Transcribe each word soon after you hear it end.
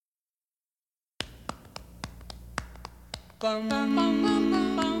Mr.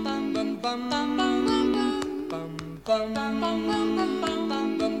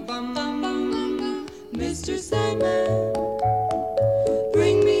 Sandman,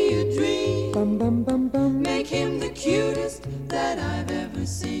 bring me a dream. Make him the cutest that I've ever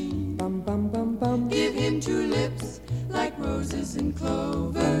seen. Give him two lips like roses and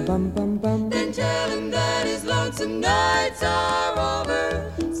clover. Then tell him that his lonesome nights are over.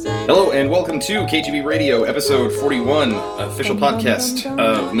 Hello and welcome to KGB Radio, episode 41, official podcast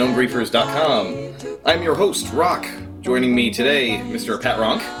of GnomeGriefers.com. I'm your host, Rock. Joining me today, Mr. Pat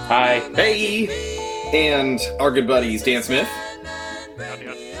Ronk. Hi. Hey! And our good buddies, Dan Smith.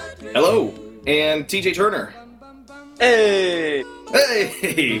 Hello. And TJ Turner. Hey!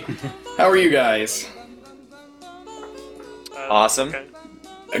 Hey! How are you guys? Awesome. Okay.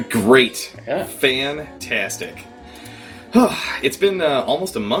 Great. Yeah. Fantastic. It's been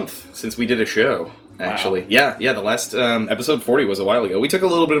almost a month since we did a show, actually. Wow. Yeah, the last episode 40 was a while ago. We took a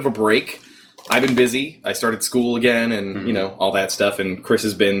little bit of a break. I've been busy. I started school again and, you know, all that stuff. And Chris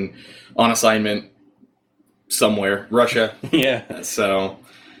has been on assignment somewhere. Russia. Yeah. So,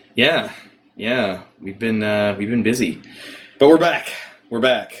 yeah. We've been busy. But we're back. We're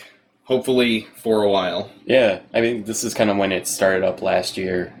back. Hopefully for a while. Yeah. I mean, this is kind of when it started up last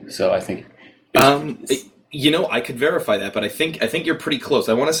year. So I think... You know, I could verify that, but I think you're pretty close.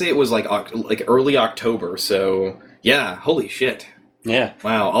 I want to say it was like early October. So, yeah. Holy shit. Yeah.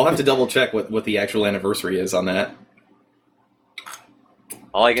 Wow, I'll have to double check what the actual anniversary is on that.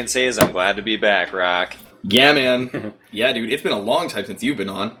 All I can say is I'm glad to be back, Rock. Yeah, man. Yeah, dude, it's been a long time since you've been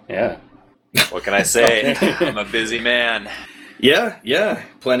on. Yeah. What can I say? I'm a busy man. Yeah.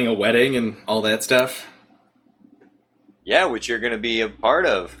 Planning a wedding and all that stuff. Yeah, which you're going to be a part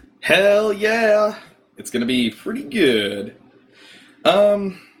of. Hell yeah. It's going to be pretty good.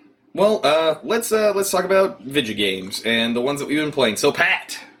 Well, let's talk about video games and the ones that we've been playing. So,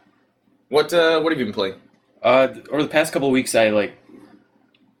 Pat, what have you been playing? Over the past couple of weeks, it's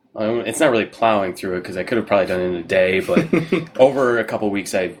not really plowing through it because I could have probably done it in a day, but over a couple of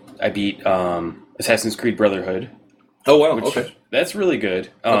weeks, I beat Assassin's Creed Brotherhood. Oh wow, which, okay. That's really good.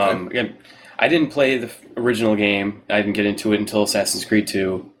 Okay. Again, I didn't play the original game. I didn't get into it until Assassin's Creed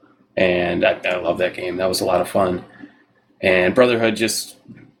 2, and I love that game. That was a lot of fun. And Brotherhood just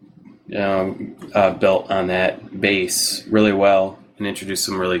built on that base really well and introduced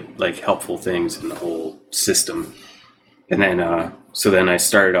some really helpful things in the whole system. And then then I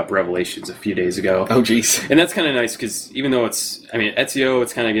started up Revelations a few days ago. Oh jeez. And that's kind of nice because even though Ezio,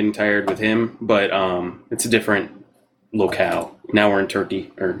 it's kind of getting tired with him, but it's a different locale. Now we're in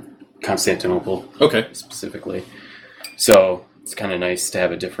Turkey or Constantinople, okay, specifically. So it's kind of nice to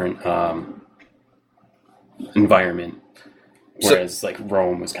have a different environment. Whereas,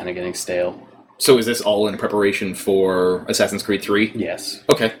 Rome was kind of getting stale. So is this all in preparation for Assassin's Creed 3? Yes.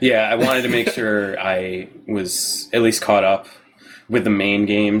 Okay. Yeah, I wanted to make sure I was at least caught up with the main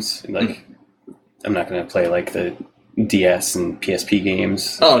games. I'm not going to play, the DS and PSP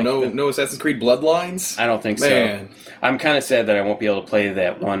games. Oh, no Assassin's Creed Bloodlines? I don't think Man. so. I'm kind of sad that I won't be able to play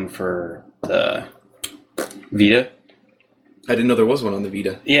that one for the Vita. I didn't know there was one on the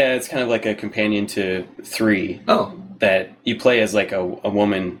Vita. Yeah, it's kind of like a companion to 3. Oh. That you play as a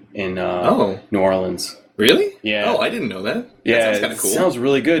woman in New Orleans. Really? Yeah. Oh, I didn't know that. Yeah, that sounds kind of cool. It sounds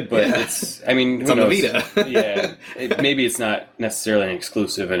really good, but yeah. it's on the Vita. Yeah. Maybe it's not necessarily an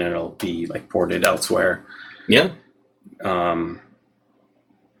exclusive and it'll be ported elsewhere. Yeah. I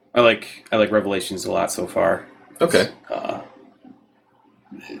like Revelations a lot so far. Okay.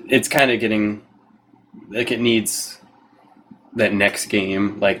 It's kind of getting it needs that next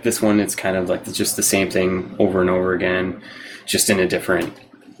game. This one, it's kind of just the same thing over and over again, just in a different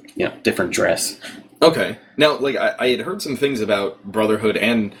dress. Okay. Now, I had heard some things about Brotherhood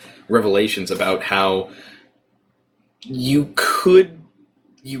and Revelations about how you could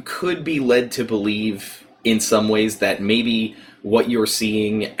be led to believe in some ways that maybe what you're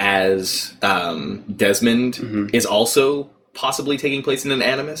seeing as Desmond is also possibly taking place in an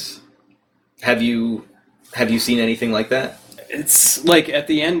Animus. Have you seen anything like that? It's at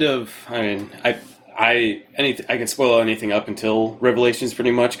the end of, I can spoil anything up until Revelations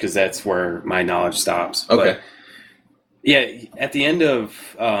pretty much because that's where my knowledge stops. Okay. But, yeah, at the end of,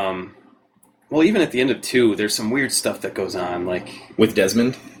 even at the end of 2, there's some weird stuff that goes on, with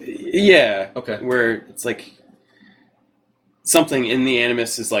Desmond? Yeah. Okay. Where it's something in the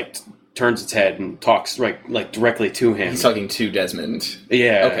Animus is turns its head and talks directly to him. He's talking to Desmond.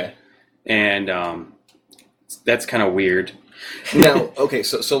 Yeah. Okay. And that's kind of weird. Now, okay,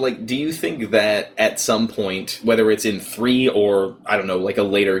 so like, do you think that at some point, whether it's in 3 or, I don't know, like a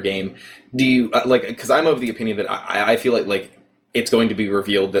later game, do you, like, because I'm of the opinion that I feel like it's going to be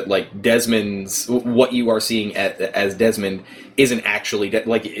revealed that, like, Desmond's, what you are seeing as Desmond isn't actually,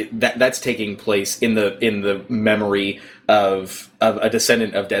 that's taking place in the memory of a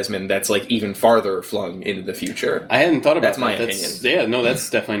descendant of Desmond that's, like, even farther flung into the future. I hadn't thought about that's my opinion. Yeah, no, that's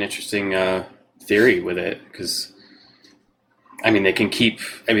definitely an interesting theory with it, because, I mean, they can keep,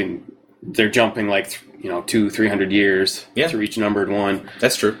 I mean, they're jumping, like, 200-300 years through each numbered one.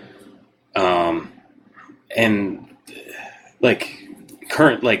 That's true. And like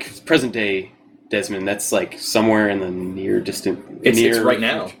current, like present day Desmond, that's like somewhere in the near distant. It's right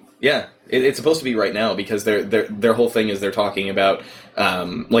now. Yeah, it's supposed to be right now because their whole thing is they're talking about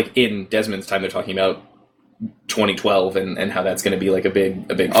like in Desmond's time they're talking about 2012 and how that's going to be like a big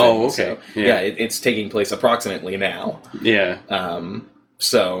thing. Oh, okay. So, yeah, it's taking place approximately now. Yeah.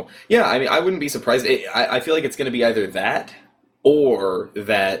 So yeah, I mean, I wouldn't be surprised. I feel like it's going to be either that or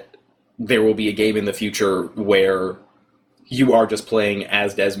that there will be a game in the future where you are just playing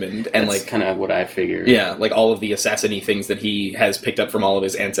as Desmond, and that's like kind of what I figured. Yeah, like all of the assassin-y things that he has picked up from all of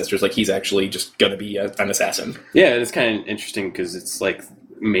his ancestors, like he's actually just gonna be an assassin. Yeah, it's kind of interesting because it's like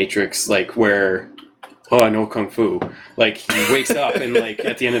Matrix, like where I know kung fu. Like he wakes up and like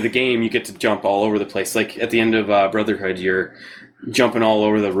at the end of the game, you get to jump all over the place. Like at the end of Brotherhood, you're jumping all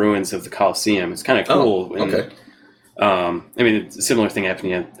over the ruins of the Colosseum. It's kind of cool. Oh, okay. I mean, it's a similar thing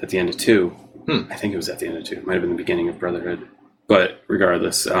happening at the end of 2. I think it was at the end of 2. It might have been the beginning of Brotherhood. But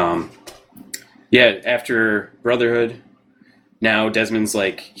regardless, after Brotherhood, now Desmond's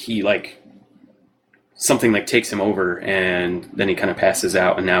like, something like takes him over, and then he kind of passes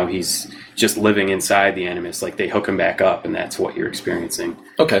out, and now he's just living inside the Animus. Like they hook him back up, and that's what you're experiencing.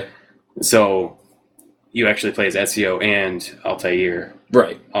 Okay. So you actually play as Ezio and Altair.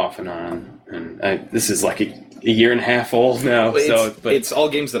 Right. Off and on. And this is like a year and a half old now. It's all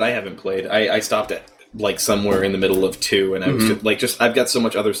games that I haven't played. I stopped at like somewhere in the middle of 2, and I was just I've got so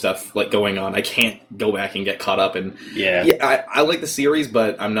much other stuff like going on. I can't go back and get caught up. And I like the series,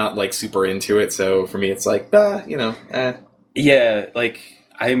 but I'm not like super into it. So for me, it's like Yeah, like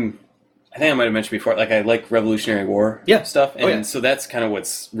I think I might have mentioned before. Like I like Revolutionary War stuff, and so that's kind of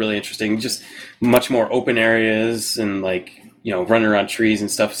what's really interesting. Just much more open areas and like. Running around trees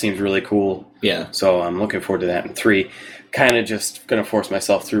and stuff seems really cool. Yeah. So I'm looking forward to that in 3. Kind of just going to force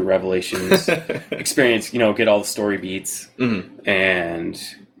myself through Revelations, experience, get all the story beats, and,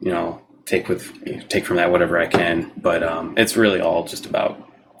 take from that whatever I can. But it's really all just about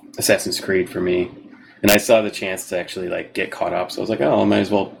Assassin's Creed for me. And I saw the chance to actually like get caught up. So I was like, I might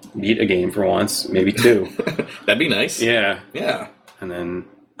as well beat a game for once, maybe 2. That'd be nice. Yeah. Yeah. And then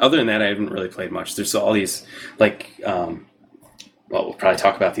other than that, I haven't really played much. There's all these like... we'll probably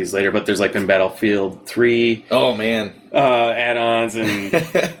talk about these later, but there's like been Battlefield 3. Oh man, add-ons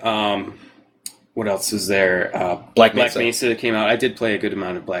and what else is there? Black Mesa came out. I did play a good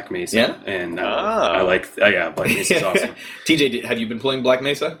amount of Black Mesa. Yeah, and I like. Black Mesa's awesome. TJ, have you been playing Black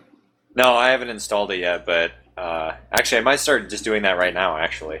Mesa? No, I haven't installed it yet, but actually, I might start just doing that right now.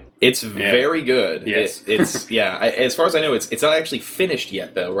 Actually, it's very good. Yes, it's as far as I know, it's not actually finished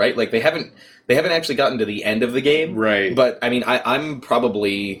yet, though, right? Like they haven't actually gotten to the end of the game, right? But I mean, I'm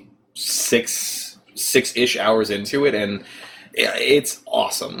probably six-ish hours into it, and it's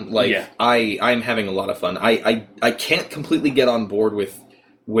awesome. Like I'm having a lot of fun. I can't completely get on board with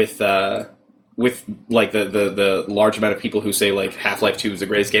like the large amount of people who say like Half-Life 2 is the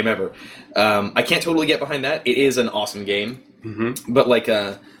greatest game ever. I can't totally get behind that. It is an awesome game, but like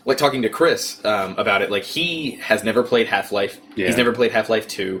talking to Chris about it, like he has never played Half-Life. Yeah. He's never played Half-Life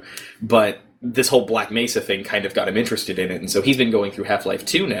 2, but this whole Black Mesa thing kind of got him interested in it, and so he's been going through Half-Life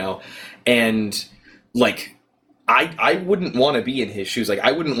 2 now, and like I wouldn't want to be in his shoes. Like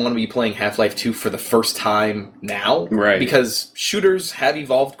I wouldn't want to be playing Half-Life 2 for the first time now, right? Because shooters have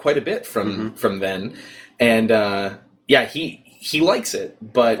evolved quite a bit from then, and he likes it,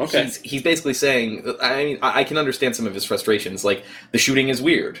 but he's basically saying, I mean, I can understand some of his frustrations. Like, the shooting is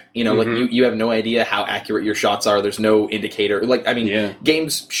weird. Like, you have no idea how accurate your shots are. There's no indicator. Like, I mean,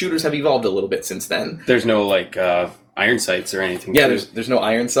 shooters have evolved a little bit since then. There's no, like, iron sights or anything. Yeah, there's no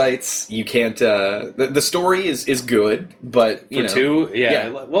iron sights. You can't, the story is good, but, you know. For 2,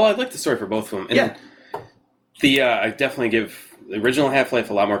 well, I like the story for both of them. And I definitely give the original Half-Life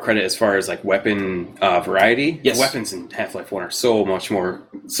a lot more credit as far as like weapon variety. Yes. The weapons in Half-Life 1 are so much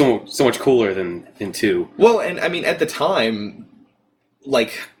cooler than in 2. Well, and I mean at the time,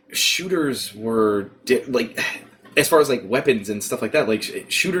 like shooters were like as far as like weapons and stuff like that, like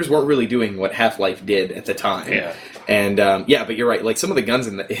shooters weren't really doing what Half-Life did at the time. Yeah. And yeah, but you're right. Like some of the guns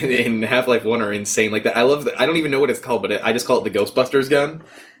in Half-Life 1 are insane. Like I love. I don't even know what it's called, but I just call it the Ghostbusters gun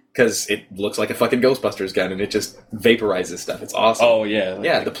because it looks like a fucking Ghostbusters gun and it just vaporizes stuff. It's awesome. Oh yeah,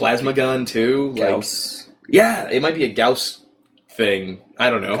 yeah. The plasma gun too. Gauss. Like, yeah, it might be a Gauss thing. I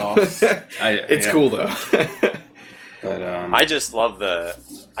don't know. It's cool though. But I just love the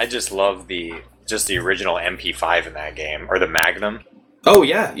original MP5 in that game, or the Magnum. Oh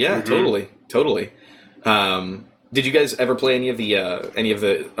yeah, totally. Did you guys ever play any of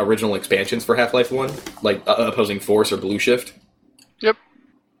the original expansions for Half-Life 1, like Opposing Force or Blue Shift? Yep.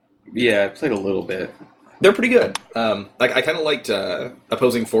 Yeah, I played a little bit. They're pretty good. Like I kind of liked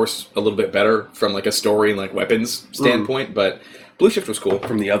Opposing Force a little bit better from like a story and like weapons standpoint, but Blue Shift was cool.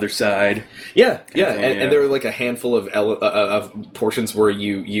 From the other side. Yeah. And there were like a handful of portions where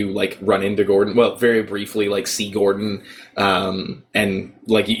you like run into Gordon. Well, very briefly, like see Gordon, and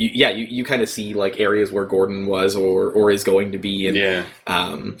like you kind of see like areas where Gordon was or is going to be, and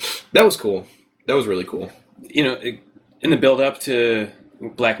that was cool. That was really cool. You know, in the build up to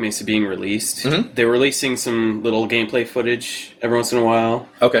Black Mesa being released, they were releasing some little gameplay footage every once in a while.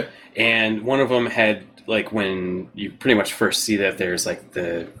 Okay, and one of them had. Like when you pretty much first see that there's like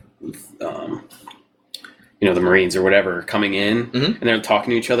the, the Marines or whatever coming in, and they're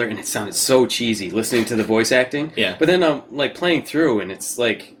talking to each other, and it sounded so cheesy listening to the voice acting. Yeah. But then I'm like playing through, and it's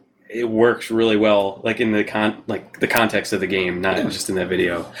like it works really well, like in the context of the game, not just in that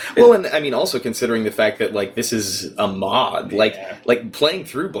video. Well, and I mean, also considering the fact that like this is a mod, like playing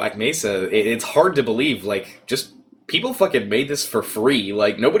through Black Mesa, it's hard to believe like just. People fucking made this for free.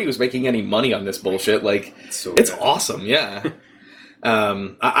 Like, nobody was making any money on this bullshit. Like, it's awesome, yeah.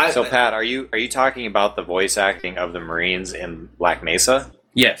 So, Pat, are you talking about the voice acting of the Marines in Black Mesa?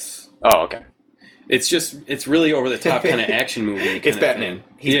 Yes. Oh, okay. It's really over the top kind of action movie. It's Batman.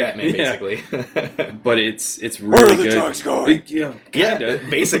 He's Batman, basically. But it's really good. Where are the trucks going? Yeah,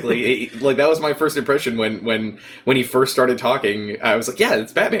 basically. Like that was my first impression when he first started talking. I was like, yeah,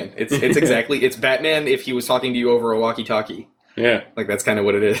 it's Batman. It's exactly it's Batman if he was talking to you over a walkie-talkie. Yeah, like that's kind of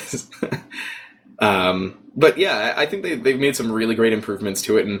what it is. But yeah, I think they've made some really great improvements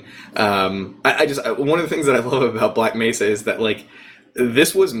to it, and I just one of the things that I love about Black Mesa is that like.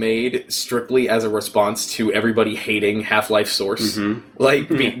 This was made strictly as a response to everybody hating Half-Life Source. Like,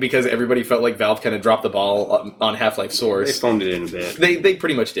 because everybody felt like Valve kind of dropped the ball on Half-Life Source. They phoned it in a bit. They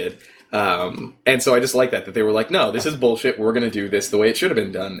pretty much did. And so I just like that they were like, no, this is bullshit. We're going to do this the way it should have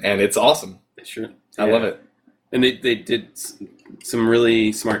been done. And it's awesome. Sure. I love it. And they did some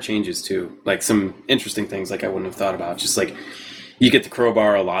really smart changes, too. Like, some interesting things like I wouldn't have thought about. Just like... You get the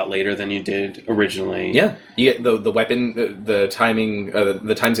crowbar a lot later than you did originally. Yeah, you get the weapon, the timing,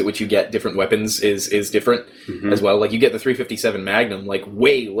 the times at which you get different weapons is different as well. Like you get the 357 Magnum like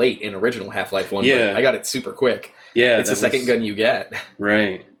way late in original Half-Life 1. Yeah, but I got it super quick. Yeah, it's the second gun you get.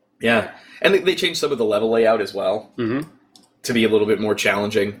 Right. Yeah, and they changed some of the level layout as well to be a little bit more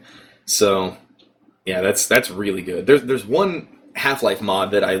challenging. So yeah, that's really good. There's one Half-Life mod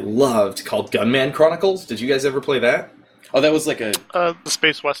that I loved called Gunman Chronicles. Did you guys ever play that? Oh, that was like a... the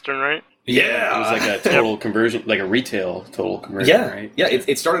Space Western, right? Yeah. It was like a total conversion, like a retail total conversion, right? Yeah,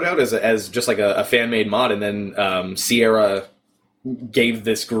 it started out as just like a fan-made mod, and then Sierra gave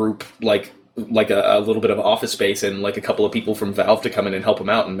this group like a little bit of office space and like a couple of people from Valve to come in and help them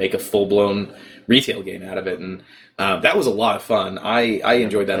out and make a full-blown retail game out of it, and that was a lot of fun. I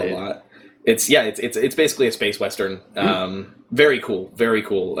enjoyed that a lot. It's basically a space western. Very cool,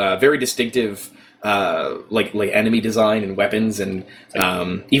 very distinctive. Like enemy design and weapons and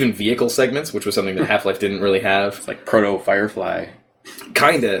even vehicle segments, which was something that Half-Life didn't really have. It's like proto Firefly.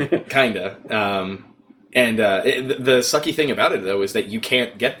 Kinda. And the sucky thing about it though is that you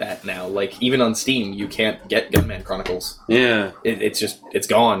can't get that now. Like even on Steam, you can't get Gunman Chronicles. Yeah, it's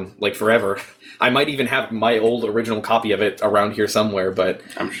gone like forever. I might even have my old original copy of it around here somewhere, but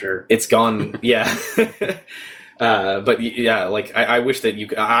I'm sure it's gone. Yeah. But yeah, like I wish that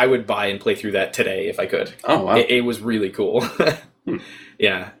I would buy and play through that today if I could. Oh wow, it was really cool.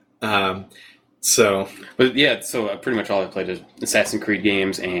 Yeah. So pretty much all I played is Assassin's Creed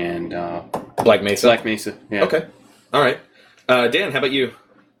games and Black Mesa. Black Mesa. Yeah. Okay. All right. Dan, how about you?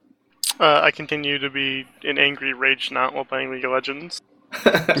 I continue to be an angry rage knot while playing League of Legends.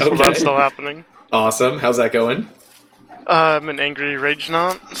 Okay. So that's still happening. Awesome. How's that going? I'm an angry rage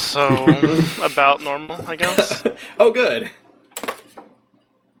knot, so about normal, I guess. Oh, good.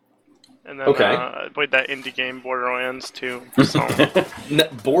 And then I played that indie game Borderlands too. So.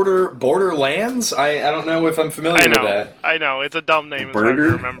 Borderlands? I don't know if I'm familiar with that. I know, it's a dumb name. It's hard to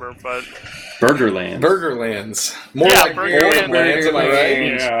remember, but Burgerlands. More yeah, like Borderlands, am I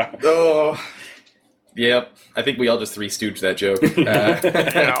right? Yeah. Oh. Yep. I think we all just Three Stooge that joke.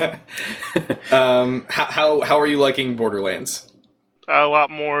 How are you liking Borderlands? A lot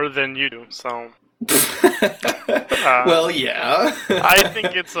more than you do, so... well, yeah. I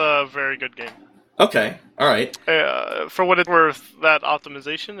think it's a very good game. Okay, alright. For what it's worth, that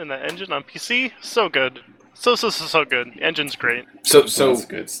optimization and that engine on PC, so good. So good. The engine's great. So that's a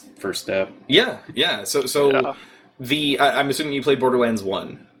good first step. Yeah. So I'm assuming you played Borderlands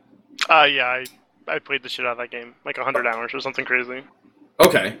 1. Yeah, I played the shit out of that game. Like 100 hours or something crazy.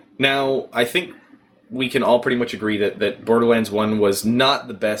 Okay. Now, I think we can all pretty much agree that Borderlands 1 was not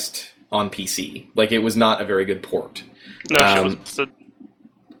the best on PC. Like, it was not a very good port. No, shit was busted.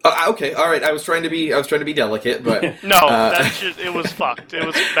 Okay, alright. I was trying to be delicate, but... No, that shit, it was fucked. It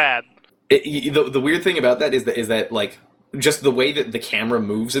was bad. The weird thing about that is that like just the way that the camera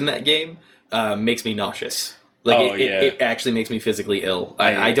moves in that game makes me nauseous. Like it actually makes me physically ill.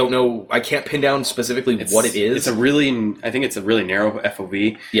 I don't know. I can't pin down specifically what it is. I think it's a really narrow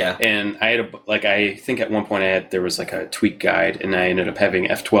FOV. Yeah. And I think at one point there was like a tweak guide, and I ended up having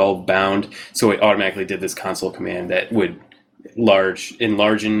F12 bound, so it automatically did this console command that would enlarge and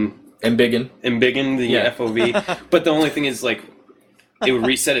embiggen the FOV. But the only thing is like, it would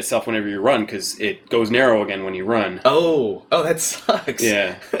reset itself whenever you run, because it goes narrow again when you run. Oh, that sucks.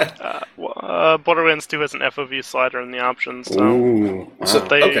 Yeah. Borderlands 2 has an FOV slider in the options. So, ooh, wow.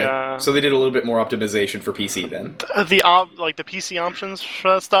 So they did a little bit more optimization for PC then. The PC options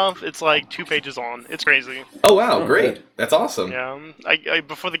for that stuff, it's like 2 pages long. It's crazy. Oh wow, great! Good. That's awesome. Yeah, I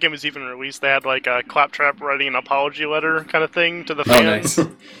before the game was even released, they had like a Claptrap writing an apology letter kind of thing to the fans. Oh,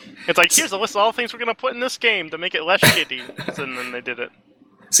 nice. It's like, here's a list of all the things we're gonna put in this game to make it less shitty, and then they did it.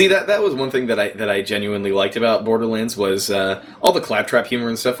 See, that was one thing that I genuinely liked about Borderlands was all the claptrap humor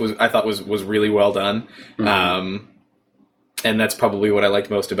and stuff I thought was really well done. Mm-hmm. And that's probably what I liked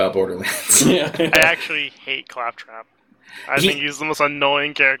most about Borderlands. Yeah. I actually hate Claptrap. I think he's the most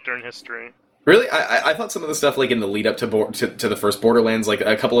annoying character in history. Really? I thought some of the stuff like in the lead up to the first Borderlands, like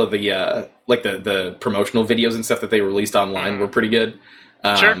a couple of the like the promotional videos and stuff that they released online were pretty good.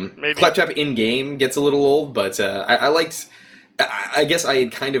 Sure, maybe. Claptrap in game gets a little old, but I liked. I guess I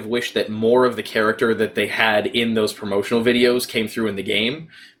had kind of wished that more of the character that they had in those promotional videos came through in the game,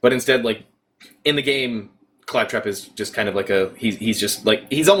 but instead, like in the game, Claptrap is just kind of like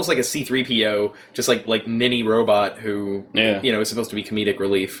he's almost like a C-3PO, just like mini robot who is supposed to be comedic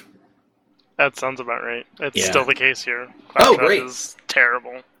relief. That sounds about right. It's still the case here. Claptrap great! Is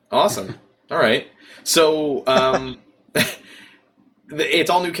terrible. Awesome. All right. So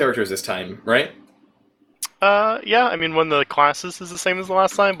it's all new characters this time, right? Yeah, I mean, one of the classes is the same as the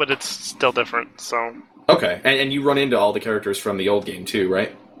last time, but it's still different, so... Okay, and you run into all the characters from the old game, too,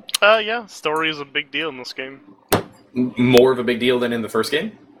 right? Yeah, story is a big deal in this game. More of a big deal than in the first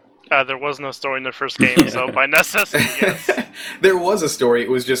game? There was no story in the first game, so by necessity, yes. There was a story,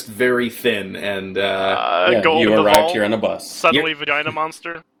 it was just very thin, and... you arrived here on a bus. Suddenly vagina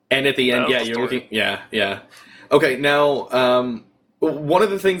monster. And at the end, you're looking... Yeah. Okay, now, one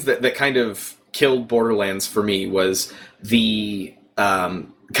of the things that kind of killed Borderlands for me was the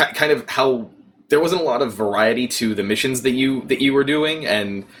kind of how there wasn't a lot of variety to the missions that you were doing,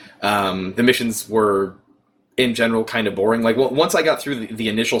 and the missions were in general kind of boring. Like once I got through the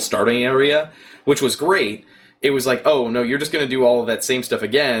initial starting area, which was great, it was like, oh no, you're just going to do all of that same stuff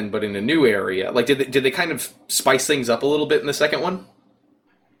again, but in a new area. Like did they kind of spice things up a little bit in the second one?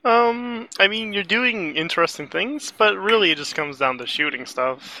 I mean, you're doing interesting things, but really it just comes down to shooting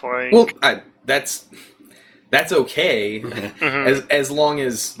stuff. Like, well, that's okay, as long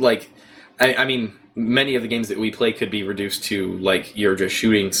as like, I mean, many of the games that we play could be reduced to like you're just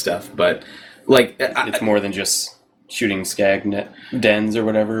shooting stuff, but like it's more than just shooting skag dens or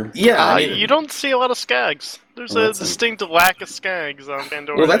whatever. Yeah, I mean, you don't see a lot of skags. There's a distinct lack of skags on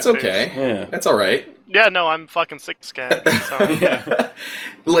Pandora. Well, that's okay. Yeah, that's all right. Yeah, no, I'm fucking sick of skags. So. Yeah.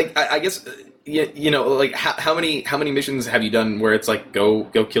 Like I guess you know, like how many missions have you done where it's like go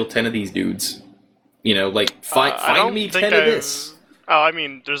kill 10 of these dudes? You know, like find me 10 of this. Oh, I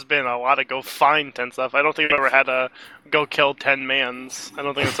mean, there's been a lot of go find 10 stuff. I don't think I've ever had a go kill 10 mans. I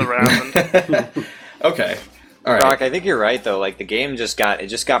don't think it's around. Okay. All right. Brock, I think you're right though. Like the game just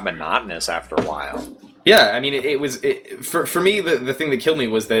got monotonous after a while. Yeah, I mean, it was for me. The thing that killed me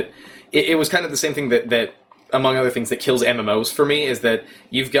was that it was kind of the same thing that among other things that kills MMOs for me is that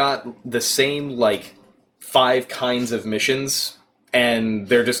you've got the same like 5 kinds of missions, and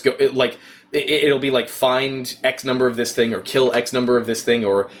they're just it'll be like find X number of this thing or kill X number of this thing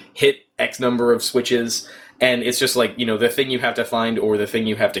or hit X number of switches. And it's just like, you know, the thing you have to find or the thing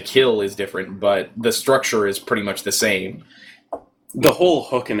you have to kill is different, but the structure is pretty much the same. The whole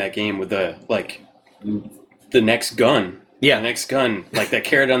hook in that game with the, like, the next gun. Yeah. The next gun. Like that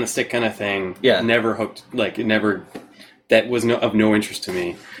carrot on the stick kind of thing. Yeah. Never hooked. Like, it never... That was of no interest to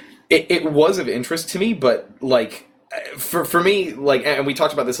me. It was of interest to me, but, like... For me, like, and we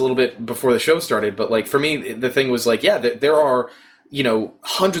talked about this a little bit before the show started, but, like, for me, the thing was, like, yeah, there are, you know,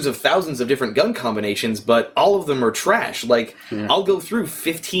 hundreds of thousands of different gun combinations, but all of them are trash. Like, I'll go through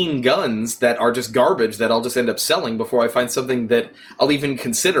 15 guns that are just garbage that I'll just end up selling before I find something that I'll even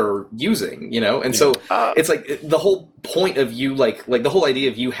consider using, you know? And so, it's like, the whole point of you, like, the whole idea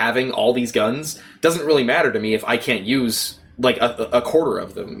of you having all these guns doesn't really matter to me if I can't use, like, a quarter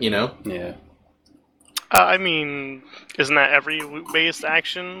of them, you know? Yeah. I mean, isn't that every loot-based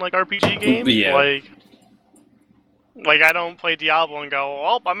action, like, RPG game? Yeah. Like, I don't play Diablo and go,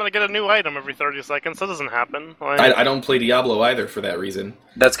 oh, I'm gonna get a new item every 30 seconds. That doesn't happen. Like, I don't play Diablo either for that reason.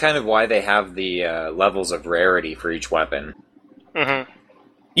 That's kind of why they have the levels of rarity for each weapon. Mm-hmm.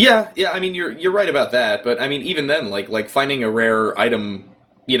 Yeah, I mean, you're right about that, but, I mean, even then, like finding a rare item,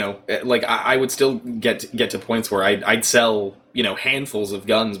 you know, like, I would still get to points where I'd sell, you know, handfuls of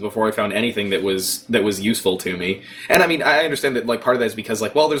guns before I found anything that was useful to me. And I mean, I understand that, like, part of that is because,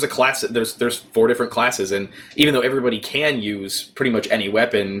 like, well, there's a class, there's 4 different classes, and even though everybody can use pretty much any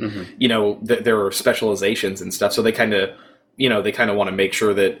weapon, you know, there are specializations and stuff, so they kind of want to make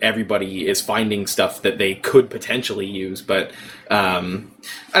sure that everybody is finding stuff that they could potentially use. But I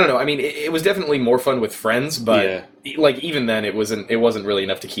don't know. I mean, it was definitely more fun with friends, but like, even then, it wasn't really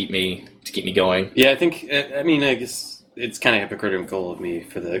enough to keep me going. Yeah, I think. I mean, I guess it's kind of hypocritical of me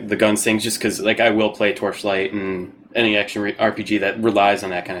for the guns things, just because, like, I will play Torchlight and any action RPG that relies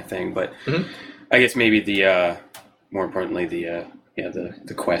on that kind of thing. But I guess maybe the more importantly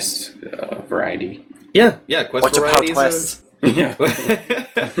the quest variety. Yeah, quest What's variety about quests? Yeah.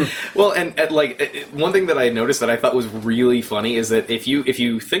 Well, and like, one thing that I noticed that I thought was really funny is that if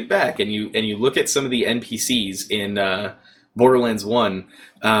you think back and you look at some of the NPCs in Borderlands 1,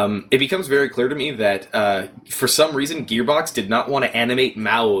 it becomes very clear to me that for some reason Gearbox did not want to animate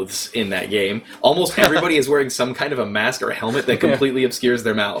mouths in that game. Almost everybody is wearing some kind of a mask or a helmet that completely obscures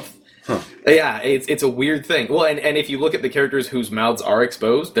their mouth. Huh. Yeah, it's a weird thing. Well, and if you look at the characters whose mouths are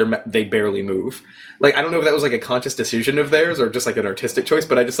exposed, they barely move. Like, I don't know if that was like a conscious decision of theirs or just like an artistic choice,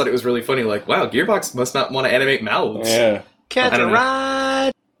 but I just thought it was really funny. Like, wow, Gearbox must not want to animate mouths. Yeah. Catch a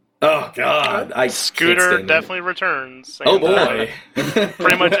ride! Oh, God. Scooter definitely returns. Oh, boy.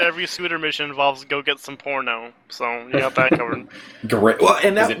 Pretty much every Scooter mission involves go get some porno, so you got that covered. Great. Well,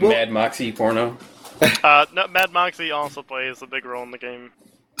 and is it Mad Moxie porno? No, Mad Moxie also plays a big role in the game.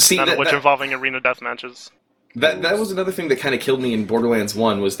 See, which involving arena death matches. That was another thing that kind of killed me in Borderlands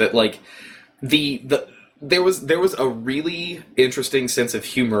 1 was that, like, there was a really interesting sense of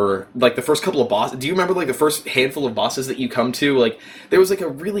humor. Like, the first couple of bosses, do you remember, like, the first handful of bosses that you come to? Like, there was, like, a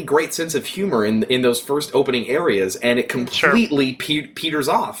really great sense of humor in those first opening areas, and it completely peters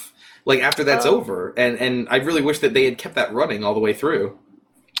off, like, after that's over. And I really wish that they had kept that running all the way through.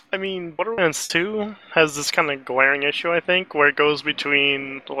 I mean, Borderlands 2 has this kind of glaring issue, I think, where it goes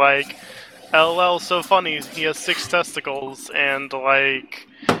between, like, LL so funny, he has 6 testicles, and, like,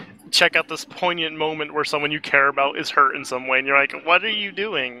 check out this poignant moment where someone you care about is hurt in some way, and you're like, what are you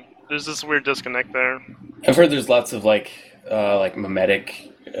doing? There's this weird disconnect there. I've heard there's lots of, like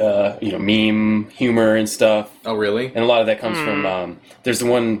mimetic, meme humor and stuff. Oh, really? And a lot of that comes from, there's the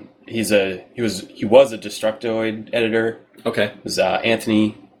one, he was a Destructoid editor. Okay. It was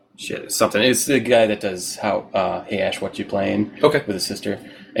Anthony... something. It's the guy that does Hey Ash, What You Playing? Okay. With his sister.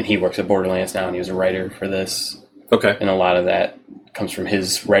 And he works at Borderlands now, and he was a writer for this. Okay. And a lot of that comes from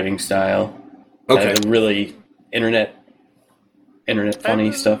his writing style. Okay. Really internet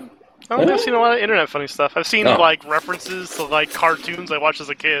funny stuff. I don't think I've seen a lot of internet funny stuff. I've seen, like, references to, like, cartoons I watched as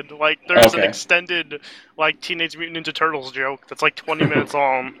a kid. Like, there's an extended, like, Teenage Mutant Ninja Turtles joke that's, like, 20 minutes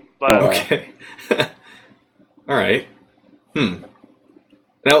long. But, okay. All right.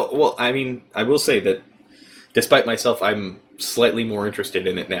 Now, well, I mean, I will say that, despite myself, I'm slightly more interested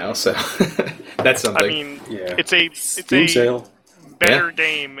in it now, so that's something. I mean, it's a better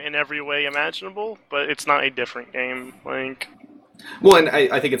game in every way imaginable, but it's not a different game. Like, well, and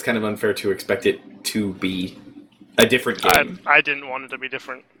I think it's kind of unfair to expect it to be a different game. I didn't want it to be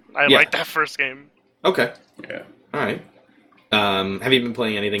different. I liked that first game. Okay. Yeah. All right. Have you been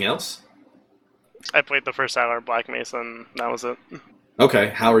playing anything else? I played the first hour of Black Mesa, and that was it. Okay,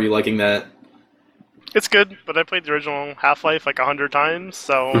 how are you liking that? It's good, but I played the original Half-Life like 100 times,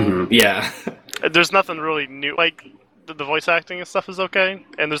 so... Yeah. There's nothing really new. Like, the voice acting and stuff is okay,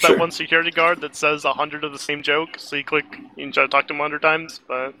 and there's that one security guard that says 100 of the same joke, so you try to talk to him 100 times,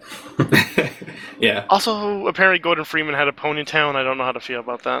 but... Yeah. Also, apparently Gordon Freeman had a ponytail, and I don't know how to feel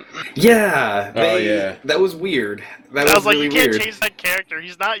about that. Yeah. Yeah. That was weird. That I was like, really you can't weird. change that character.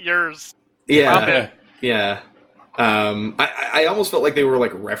 He's not yours. Yeah. Stop it. Yeah. I almost felt like they were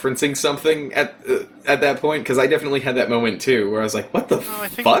like referencing something at that point, because I definitely had that moment too, where I was like, "What the fuck? I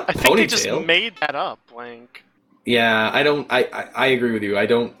think Ponytail?" they just made that up. Like, yeah, I don't. I agree with you. I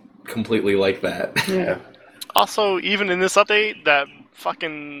don't completely like that. Yeah. also, even in this update, that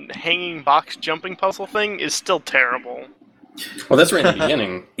fucking hanging box jumping puzzle thing is still terrible. Well, that's right in the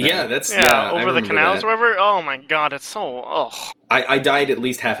beginning. Yeah, that's Yeah, I over the remember canals that. or whatever. Oh my god, it's so ugh. I died at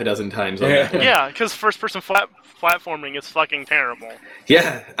least half a dozen times on that one. Yeah, because first-person platforming is fucking terrible.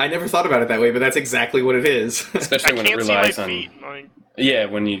 Yeah, I never thought about it that way, but that's exactly what it is. Especially I when it can't see my relies on. feet. Like, Yeah,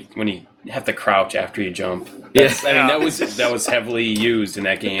 when you have to crouch after you jump. Yeah. I mean, that was heavily used in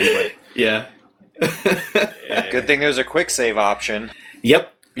that game, but Yeah. Good thing there's a quick save option.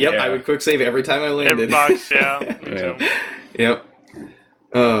 Yep. Yeah. I would quick save every time I landed. box, yeah. Me Yeah. too. Yep.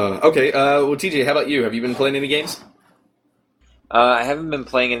 Okay. Well, TJ, how about you? Have you been playing any games? I haven't been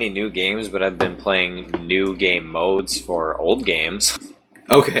playing any new games, but I've been playing new game modes for old games.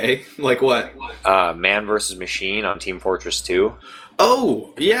 Okay. Like what? Man vs. Machine on Team Fortress 2.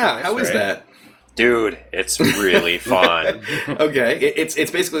 Oh, yeah. How is right. that? Dude, it's really fun. Okay.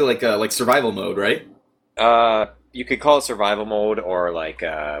 It's basically like survival mode, right? You could call it survival mode, or like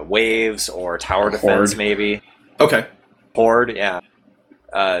waves, or tower defense, Horde. maybe. Okay. Horde, yeah.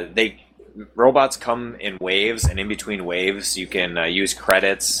 Robots come in waves, and in between waves, you can use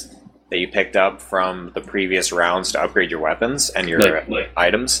credits that you picked up from the previous rounds to upgrade your weapons and your Like-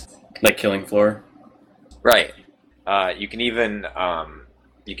 items. like Killing Floor. Right. You can even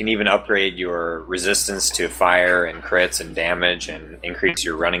upgrade your resistance to fire and crits and damage, and increase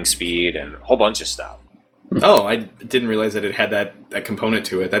your running speed and a whole bunch of stuff. Oh, I didn't realize that it had that component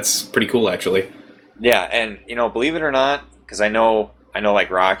to it. That's pretty cool, actually. Yeah, and believe it or not, because I know like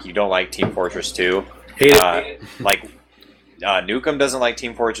Rock, you don't like Team Fortress 2. Hate it. Like Nukem doesn't like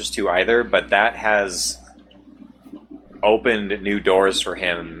Team Fortress 2 either, but that has opened new doors for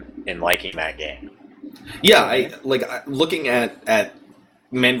him in liking that game. Yeah, looking at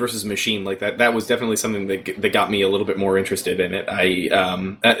Man vs. Machine, like that was definitely something that got me a little bit more interested in it.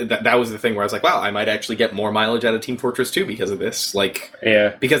 That was the thing where I was like, wow, I might actually get more mileage out of Team Fortress 2 because of this. Like,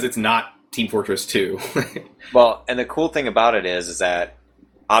 Yeah. because it's not Team Fortress 2. Well, and the cool thing about it is that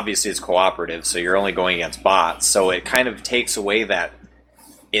obviously it's cooperative, so you're only going against bots, so it kind of takes away that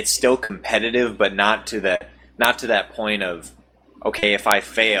it's still competitive, but not to that point of, okay, if I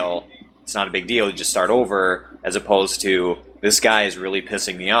fail, it's not a big deal, you just start over, as opposed to, this guy is really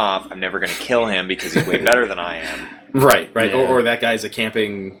pissing me off, I'm never going to kill him because he's way better than I am. Right. Yeah. Or that guy's a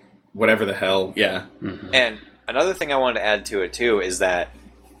camping whatever the hell. Yeah. Mm-hmm. And another thing I wanted to add to it too is that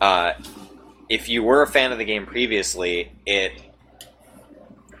if you were a fan of the game previously,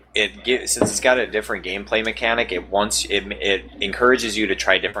 since it's got a different gameplay mechanic, it encourages you to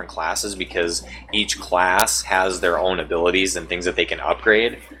try different classes, because each class has their own abilities and things that they can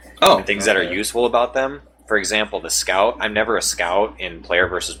upgrade, and things that are useful about them. For example, the scout. I'm never a scout in player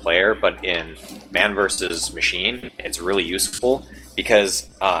versus player, but in man versus machine, it's really useful because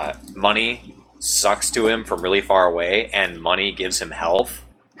money sucks to him from really far away, and money gives him health.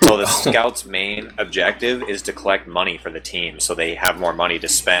 So the scout's main objective is to collect money for the team, so they have more money to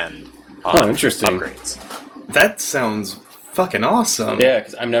spend on interesting. upgrades. That sounds fucking awesome. Yeah,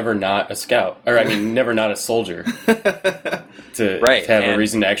 because I'm never not a scout, or I mean, never not a soldier. To have a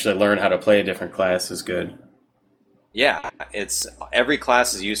reason to actually learn how to play a different class is good. Yeah, every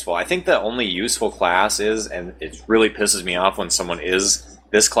class is useful. I think the only useful class is, and it really pisses me off when someone is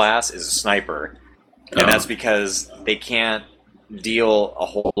this class, is a sniper, and that's because they can't deal a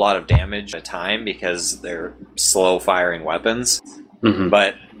whole lot of damage at a time because they're slow firing weapons. Mm-hmm.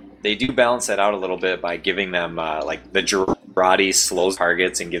 But they do balance that out a little bit by giving them like the Girardi slows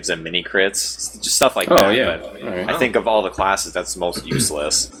targets and gives them mini crits, just stuff like that. Yeah. But Right. I think of all the classes, that's the most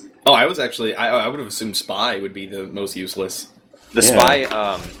useless. Oh, I was actually I would have assumed Spy would be the most useless. The Spy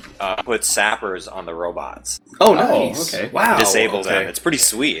puts sappers on the robots. Oh, nice. okay. Wow. Disables okay. them. It's pretty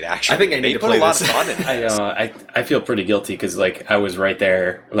sweet, actually. I think I need they to put play a lot this. of thought into this. I feel pretty guilty because like I was right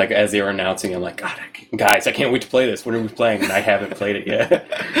there, like as they were announcing, I'm like, God, guys, I can't wait to play this. When are we playing? And I haven't played it yet.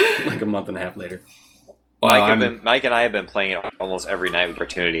 Like a month and a half later. Wow, Mike and I have been playing it almost every night with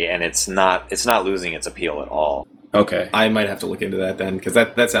opportunity, and it's not losing its appeal at all. Okay. I might have to look into that then, because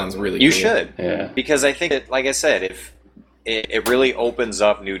that sounds really You cool. should, Yeah. because I think like I said, if it really opens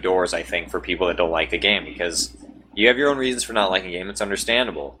up new doors, I think, for people that don't like the game, because you have your own reasons for not liking a game. It's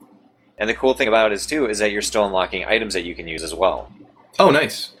understandable, and the cool thing about it is that you're still unlocking items that you can use as well. Oh,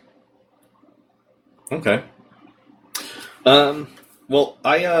 nice. Okay. Well,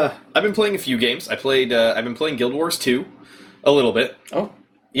 I've been playing a few games. I've been playing Guild Wars 2 a little bit. Oh.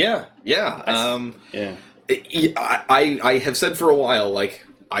 Yeah. Yeah. I have said for a while, like,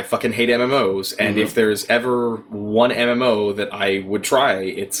 I fucking hate MMOs, and if there's ever one MMO that I would try,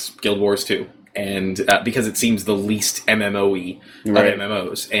 it's Guild Wars 2. And because it seems the least MMO-y of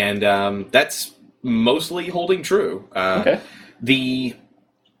MMOs. And that's mostly holding true. Okay. The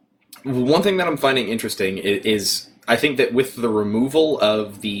one thing that I'm finding interesting is I think that with the removal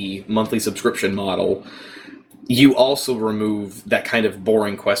of the monthly subscription model, you also remove that kind of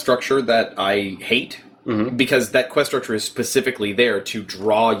boring quest structure that I hate. Because that quest structure is specifically there to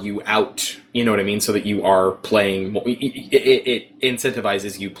draw you out, you know what I mean, so that you are playing more. It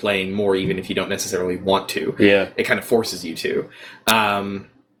incentivizes you playing more even if you don't necessarily want to. Yeah. It kind of forces you to.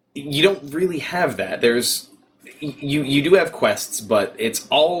 You don't really have that. You do have quests, but it's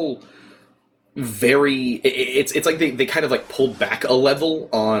all very... It's like they kind of like pulled back a level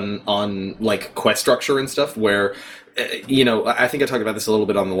on like quest structure and stuff where, I think I talked about this a little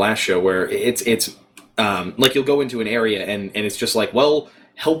bit on the last show where it's like you'll go into an area and it's just like, well,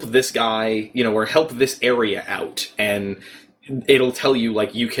 help this guy, or help this area out. And it'll tell you,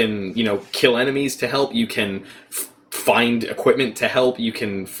 like, you can, kill enemies to help, you can find equipment to help, you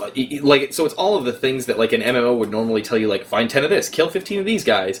can, so it's all of the things that, like, an MMO would normally tell you, like, find 10 of this, kill 15 of these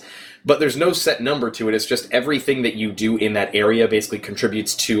guys. But there's no set number to it. It's just everything that you do in that area basically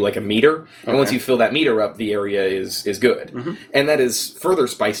contributes to, like, a meter. And once you fill that meter up, the area is good. And that is further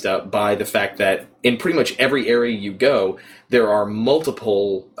spiced up by the fact that in pretty much every area you go, there are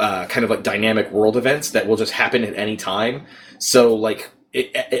multiple kind of like dynamic world events that will just happen at any time. So, like,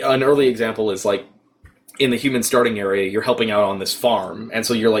 an early example is, like, in the human starting area, you're helping out on this farm. And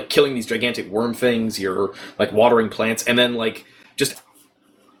so you're, like, killing these gigantic worm things, you're, like, watering plants, and then, like, just...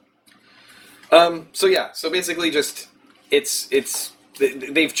 So basically just,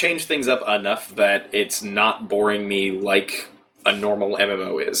 they've changed things up enough that it's not boring me like a normal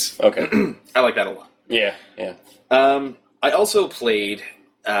MMO is. Okay. I like that a lot. Yeah. I also played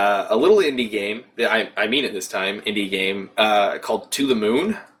a little indie game, I mean it this time, indie game, called To the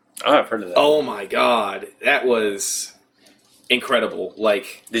Moon. Oh, I've heard of that. Oh my god, that was incredible.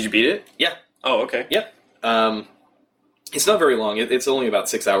 Like... Did you beat it? Yeah. Oh, okay. Yep. It's not very long. It's only about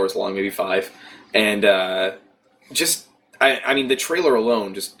 6 hours long, maybe 5. And I mean, the trailer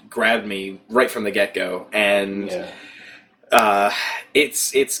alone just grabbed me right from the get-go. And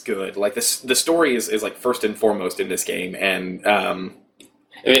it's good. Like, the story is like first and foremost in this game. And I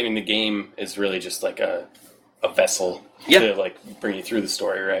mean, the game is really just like a vessel to, like, bring you through the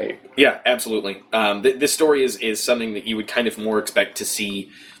story, right? Yeah, absolutely. This story is something that you would kind of more expect to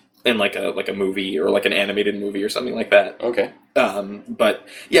see in like a movie or like an animated movie or something like that. Okay. But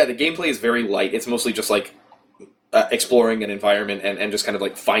yeah, the gameplay is very light. It's mostly just like exploring an environment and just kind of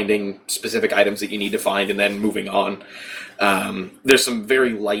like finding specific items that you need to find and then moving on. There's some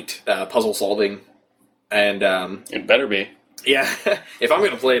very light puzzle solving, and it better be. Yeah, if I'm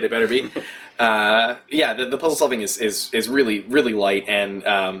going to play it, it better be. The puzzle solving is really, really light, and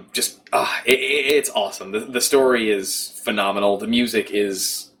it's awesome. The story is phenomenal. The music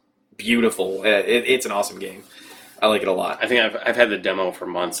is beautiful. It's an awesome game. I like it a lot. I think I've had the demo for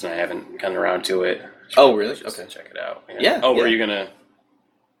months and I haven't gotten around to it. Oh, really? Okay, check it out. Yeah. Oh, were you gonna?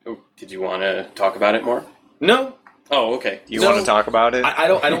 Oh, did you want to talk about it more? No. Oh, okay. You want to talk about it? I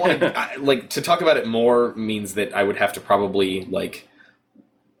don't want to. Like, to talk about it more means that I would have to probably like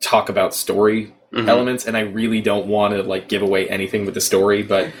talk about story elements, and I really don't want to like give away anything with the story.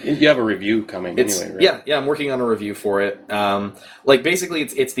 But you have a review coming anyway, right? Yeah. I'm working on a review for it. Like, basically,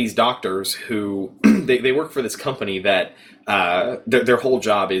 it's these doctors who they work for this company that their whole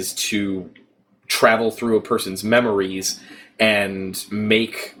job is to travel through a person's memories and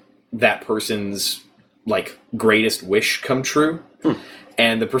make that person's like greatest wish come true.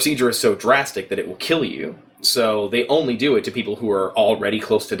 And the procedure is so drastic that it will kill you. So they only do it to people who are already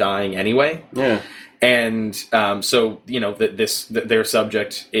close to dying anyway. Yeah. And so, their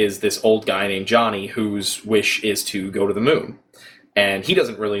subject is this old guy named Johnny whose wish is to go to the moon. And he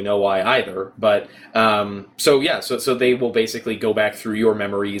doesn't really know why either. But so they will basically go back through your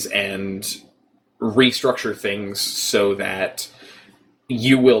memories and restructure things so that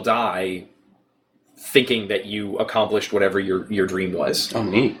you will die thinking that you accomplished whatever your dream was. Oh,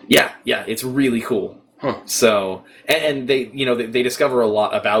 neat. Yeah, it's really cool. Huh. So, and they, they discover a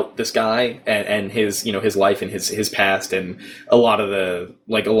lot about this guy and his, his life and his past and a lot of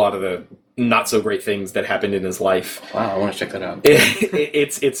the not so great things that happened in his life. Wow, I want to check that out.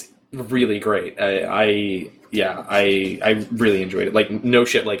 It's really great. yeah, I really enjoyed it. Like, no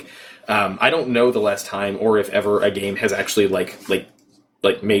shit, like, I don't know the last time or if ever a game has actually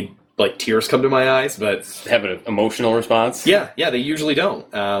like made like tears come to my eyes, but Have an emotional response. yeah, they usually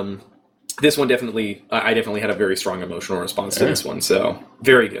don't. This one definitely, I definitely had a very strong emotional response to this one, so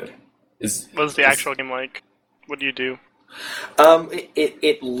very good. What's the actual game like? What do you do?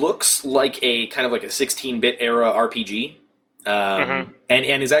 It looks like a kind of like a 16-bit era RPG. And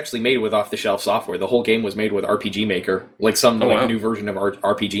is actually made with off-the-shelf software. The whole game was made with RPG Maker, like some new version of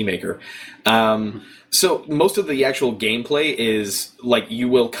RPG Maker. So most of the actual gameplay is like you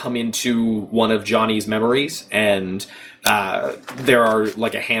will come into one of Johnny's memories, and there are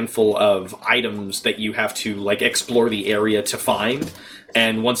like a handful of items that you have to like explore the area to find.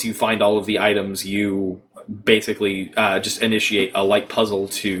 And once you find all of the items, you basically just initiate a light puzzle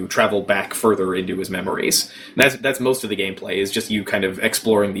to travel back further into his memories. And that's most of the gameplay, is just you kind of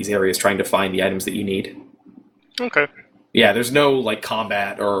exploring these areas, trying to find the items that you need. Okay. Yeah, there's no like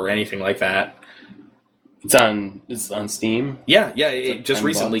combat or anything like that. It's on Steam. Yeah, it just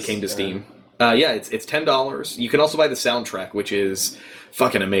recently $10, came to Steam. It's $10. You can also buy the soundtrack, which is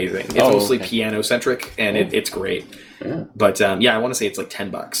fucking amazing. It's mostly piano centric, and it's great. Yeah. But I want to say it's like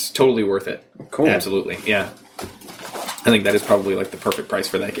 $10. Totally worth it. Cool. Absolutely. Yeah. I think that is probably like the perfect price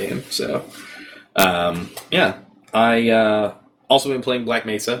for that game. So, I also been playing Black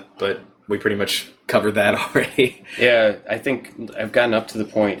Mesa, but we pretty much covered that already. Yeah, I think I've gotten up to the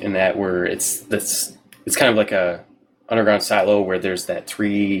point in that where it's kind of like a underground silo where there's that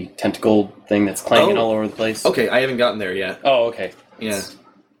 3 tentacle thing that's clanging all over the place. Okay, I haven't gotten there yet. Oh, okay. Yeah.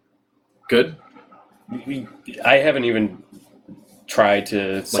 Good? I haven't even tried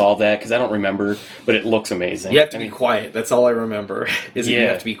to solve that because I don't remember, but it looks amazing. You have to be quiet. That's all I remember. You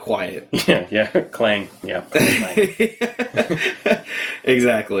have to be quiet. Yeah. Clang. Yeah.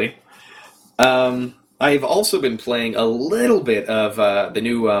 Exactly. I've also been playing a little bit of the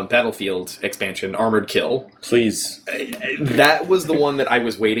new Battlefield expansion, Armored Kill. Please. That was the one that I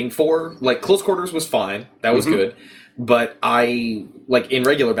was waiting for. Like, Close Quarters was fine. That was good. But in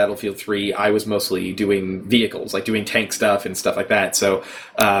regular Battlefield 3, I was mostly doing vehicles, like doing tank stuff and stuff like that. So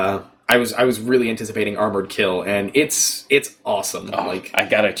I was really anticipating Armored Kill, and it's awesome. Oh, I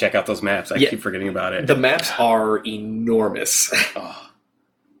gotta check out those maps. I keep forgetting about it. The maps are enormous.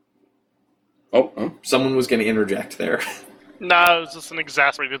 Someone was going to interject there. Nah, it was just an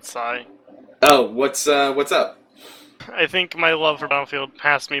exasperated sigh. Oh, what's up? I think my love for Battlefield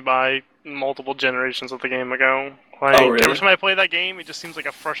passed me by multiple generations of the game ago. Really? Every time I play that game, it just seems like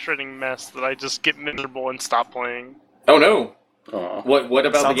a frustrating mess that I just get miserable and stop playing. Oh no! What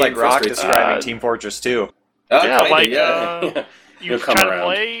about Sounds the game? Like Rock describing Team Fortress 2. You try to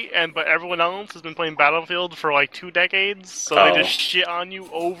play, but everyone else has been playing Battlefield for like 2 decades, so they just shit on you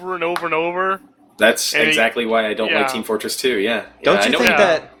over and over and over. That's exactly why I don't like Team Fortress 2. Yeah. Don't you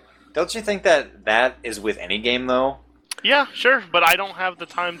think that is with any game though? Yeah, sure, but I don't have the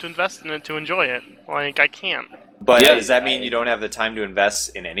time to invest in it to enjoy it. Like, I can't. But does that mean you don't have the time to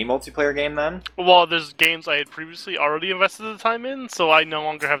invest in any multiplayer game then? Well, there's games I had previously already invested the time in, so I no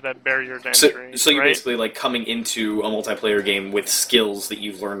longer have that barrier to entry. So you're basically like coming into a multiplayer game with skills that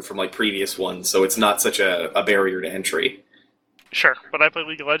you've learned from like previous ones, so it's not such a barrier to entry. Sure, but I play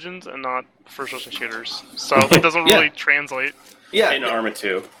League of Legends and not first-person shooters, so it doesn't really translate. Yeah, in Arma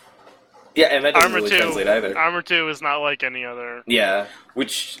 2. Yeah, and that doesn't really translate either. Armor 2 is not like any other. Yeah.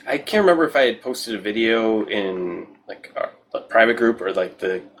 Which, I can't remember if I had posted a video in, like, a private group or, like,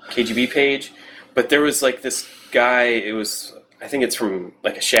 the KGB page, but there was, like, this guy, I think it's from,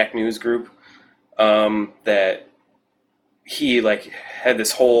 like, a Shack News group, that he, like, had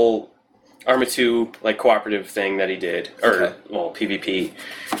this whole Arma 2, like, cooperative thing that he did, PvP,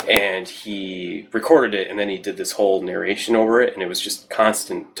 and he recorded it, and then he did this whole narration over it, and it was just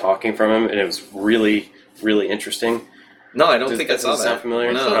constant talking from him, and it was really, really interesting. No, I don't think I saw that. Does that sound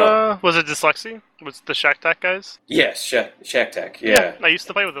familiar? No. Was it Dyslexy? Was the Shack Tech guys? Yes, Shack Tech, yeah. I used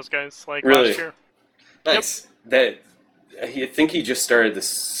to play with those guys, last year. Nice. I think he just started this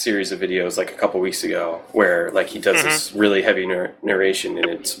series of videos like a couple weeks ago where like he does this really heavy narration and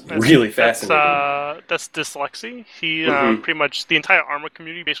it's really fascinating. That's Dyslexy. He pretty much the entire Arma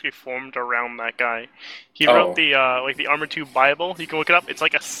community basically formed around that guy. He wrote the the Arma 2 Bible. You can look it up. It's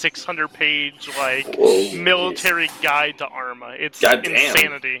like a 600-page military guide to Arma. It's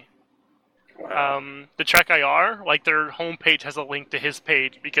insanity. Wow. The Trek IR, like their homepage has a link to his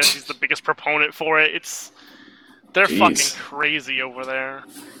page because he's the biggest proponent for it. They're fucking crazy over there.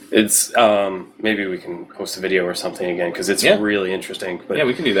 It's maybe we can post a video or something again because it's really interesting. But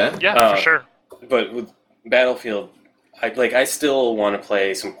we can do that. Yeah, for sure. But with Battlefield, I still want to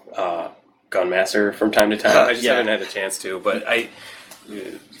play some Gunmaster from time to time. I just Yeah. haven't had a chance to, but I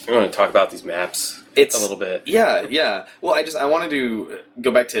want to talk about these maps a little bit. Yeah. Well, I wanted to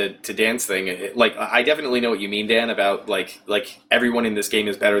go back to Dan's thing. Like, I definitely know what you mean, Dan, about like everyone in this game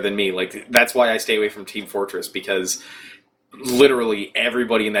is better than me. Like, that's why I stay away from Team Fortress, because literally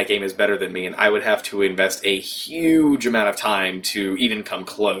everybody in that game is better than me, and I would have to invest a huge amount of time to even come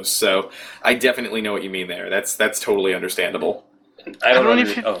close. So I definitely know what you mean there. That's totally understandable. I don't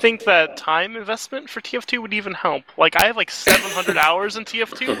even think that time investment for TF2 would even help. Like, I have like 700 hours in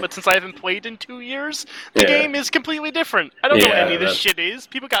TF2, but since I haven't played in 2 years, the game is completely different. I don't know what any of this shit is.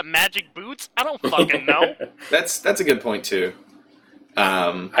 People got magic boots. I don't fucking know. That's a good point too.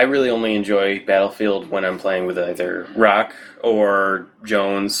 I really only enjoy Battlefield when I'm playing with either Rock or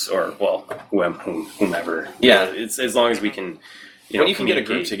Jones or, well, whomever. Yeah. It's as long as we can, when you can get a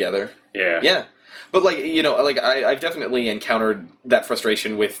group together. Yeah. But I've definitely encountered that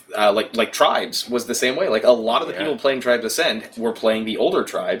frustration with like Tribes was the same way. Like, a lot of the people playing Tribes Ascend were playing the older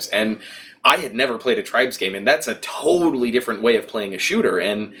Tribes, and I had never played a Tribes game, and that's a totally different way of playing a shooter.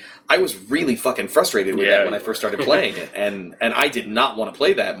 And I was really fucking frustrated with that when I first started playing it, and I did not want to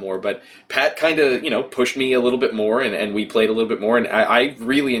play that more. But Pat kind of pushed me a little bit more, and we played a little bit more, and I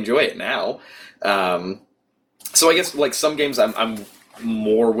really enjoy it now. So I guess like some games I'm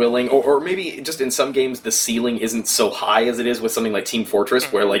more willing, or maybe just in some games the ceiling isn't so high as it is with something like Team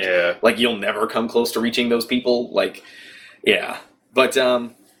Fortress, where like you'll never come close to reaching those people. But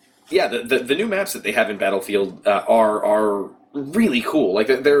the new maps that they have in Battlefield are really cool. Like,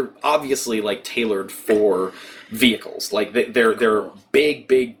 they're obviously like tailored for vehicles. Like, they're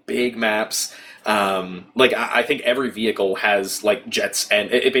big maps. Like, I think every vehicle has like jets,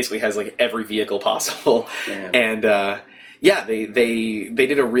 and it basically has like every vehicle possible. And they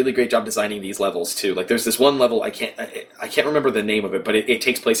did a really great job designing these levels too. Like, there's this one level I can't remember the name of it, but it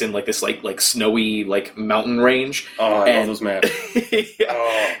takes place in like this like snowy like mountain range. Oh, I love those maps.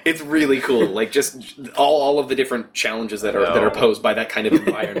 It's really cool. Like, just all of the different challenges that are posed by that kind of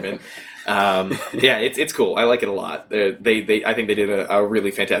environment. It's cool. I like it a lot. I think they did a really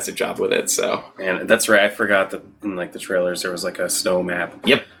fantastic job with it. So, man, that's right. I forgot that in like the trailers there was like a snow map.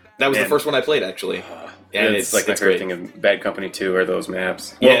 Yep, that was the first one I played actually. And it's like the favorite thing of Bad Company 2 are those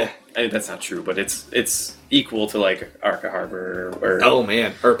maps. Yeah. Well, that's not true, but it's equal to like Arca Harbor or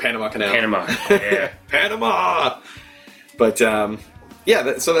Panama Canal. Panama. But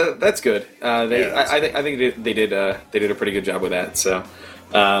that's good. I think they did a pretty good job with that. So,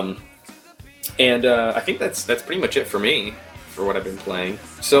 I think that's pretty much it for me for what I've been playing.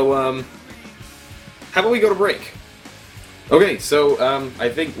 So, how about we go to break? Okay, so I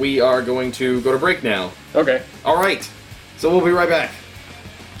think we are going to go to break now. Okay. All right. So we'll be right back.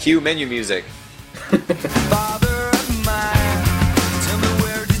 Cue menu music. Father of mine, tell me,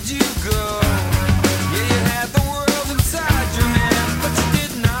 where did you go? Yeah, you had the world inside your hand, but you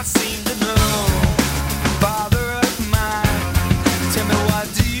did not seem to know. Father of mine, tell me, what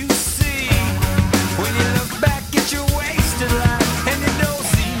do you see when you look back at your wasted life and you don't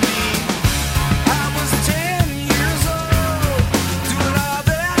see me? I was 10 years old, doing all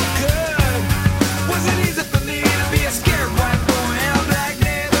that I could. Was it easy for me to be a scared white boy in a black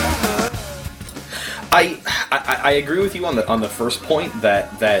neighborhood? I agree with you on the first point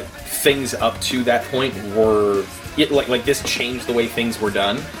that things up to that point were like this changed the way things were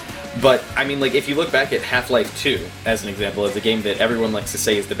done. But I mean, like, if you look back at Half-Life 2 as an example, as a game that everyone likes to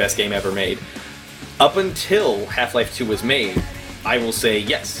say is the best game ever made, up until Half-Life 2 was made, I will say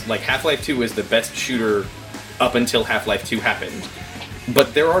yes. Like, Half-Life 2 is the best shooter up until Half-Life 2 happened.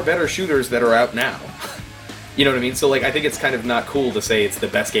 But there are better shooters that are out now. You know what I mean? So, like, I think it's kind of not cool to say it's the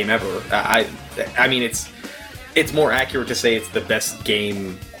best game ever. I mean, it's more accurate to say it's the best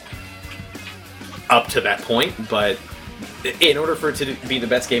game up to that point, but in order for it to be the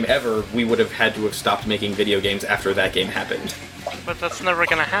best game ever, we would have had to have stopped making video games after that game happened. But that's never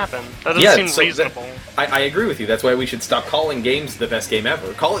going to happen. That doesn't seem reasonable. I agree with you. That's why we should stop calling games the best game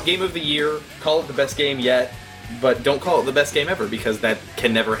ever. Call it Game of the Year, call it the best game yet, but don't call it the best game ever, because that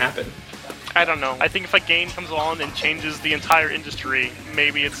can never happen. I don't know. I think if a game comes along and changes the entire industry,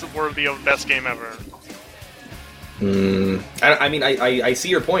 maybe it's worthy of best game ever. I mean, I see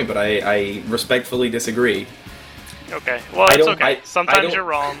your point, but I respectfully disagree. Okay. Well, it's okay. Sometimes you're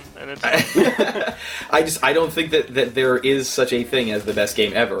wrong, and it's I don't think that there is such a thing as the best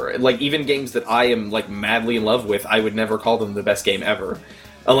game ever. Like, even games that I am like madly in love with, I would never call them the best game ever,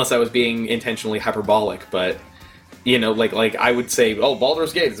 unless I was being intentionally hyperbolic. But you know, like I would say, oh,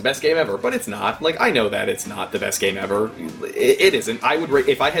 Baldur's Gate is the best game ever, but it's not. Like, I know that it's not the best game ever. It isn't. I would rate,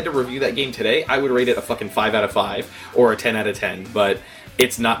 if I had to review that game today, I would rate it a fucking 5 out of 5 or a 10 out of 10. But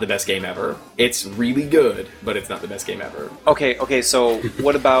it's not the best game ever. It's really good, but it's not the best game ever. Okay. So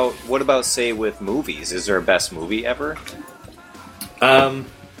what about say with movies? Is there a best movie ever?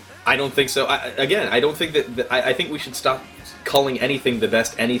 I don't think so. I don't think that. I think we should stop calling anything the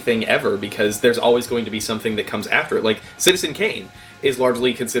best anything ever, because there's always going to be something that comes after it. Like Citizen Kane is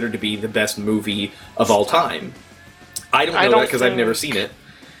largely considered to be the best movie of all time. I don't know that because I've never seen it.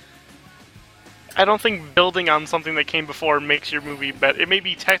 I don't think building on something that came before makes your movie better. It may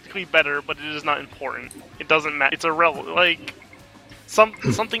be technically better, but it is not important. It doesn't matter. It's irrelevant. Like,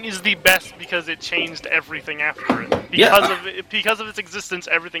 something is the best because it changed everything after it. Because of its existence,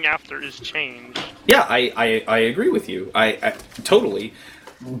 everything after is changed. Yeah, I agree with you. I totally.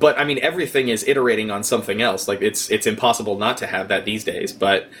 But I mean, everything is iterating on something else. Like it's impossible not to have that these days.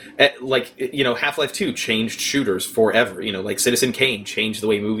 But Half-Life 2 changed shooters forever. Like Citizen Kane changed the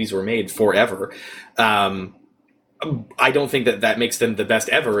way movies were made forever. I don't think that makes them the best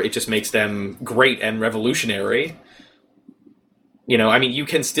ever. It just makes them great and revolutionary. I mean, you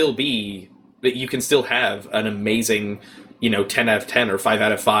can still have an amazing, 10 out of 10 or 5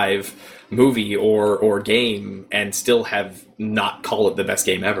 out of 5 movie or game and still have not call it the best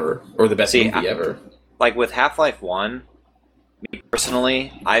game ever or the best movie ever. Like with Half-Life 1, me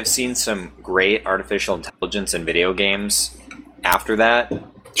personally, I've seen some great artificial intelligence in video games after that.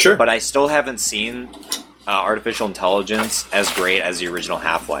 Sure. But I still haven't seen artificial intelligence as great as the original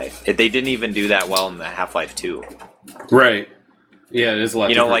Half-Life. They didn't even do that well in the Half-Life 2. Right. Yeah, it is a lot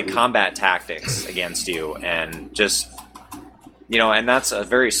different. Like combat tactics against you and just... and that's a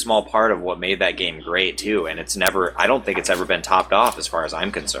very small part of what made that game great, too. And I don't think it's ever been topped off as far as I'm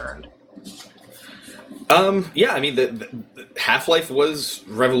concerned. Yeah, I mean, the Half-Life was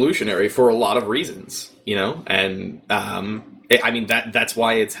revolutionary for a lot of reasons, and, that's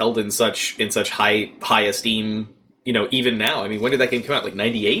why it's held in such high esteem, even now. I mean, when did that game come out? Like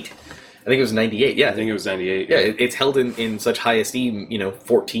 98? I think it was 98, yeah. I think it was 98. Yeah, it's held in such high esteem,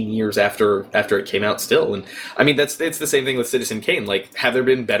 14 years after it came out still. And, I mean, it's the same thing with Citizen Kane. Like, have there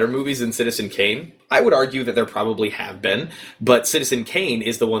been better movies than Citizen Kane? I would argue that there probably have been, but Citizen Kane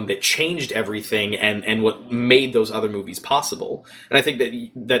is the one that changed everything and what made those other movies possible. And I think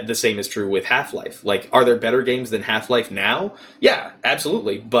that the same is true with Half-Life. Like, are there better games than Half-Life now? Yeah,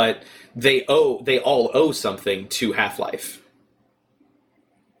 absolutely. But they all owe something to Half-Life.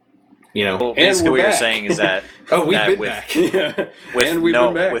 Well, basically what you're saying is that we've been back. Yeah. And we've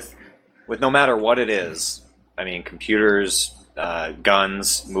been back. With no matter what it is, I mean, computers,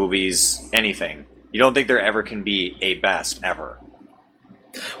 guns, movies, anything. You don't think there ever can be a best ever?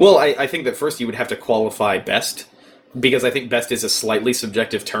 Well, I think that first you would have to qualify best, because I think best is a slightly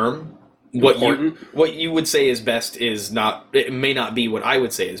subjective term. What you would say is best is not. It may not be what I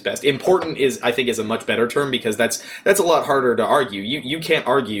would say is best. Important I think is a much better term, because that's a lot harder to argue. You can't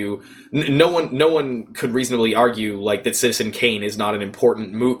argue. No one could reasonably argue like that Citizen Kane is not an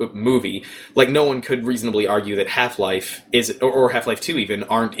important movie. Like no one could reasonably argue that Half-Life is or Half-Life 2 even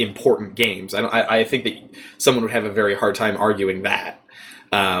aren't important games. I think that someone would have a very hard time arguing that.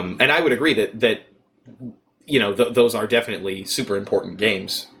 And I would agree that those are definitely super important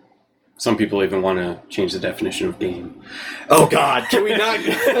games. Some people even want to change the definition of game. Oh God, can we not?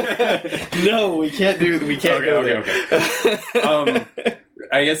 No, we can't do. We can't go there. Okay.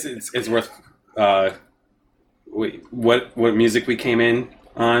 I guess it's worth. What music we came in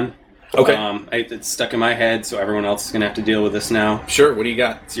on? Okay. It's stuck in my head, so everyone else is gonna have to deal with this now. Sure. What do you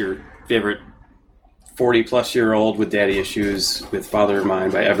got? It's your favorite 40-plus-year-old with daddy issues with Father of Mine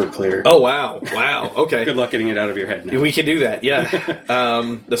by Everclear. Oh, wow. Okay. Good luck getting it out of your head now. We can do that, yeah.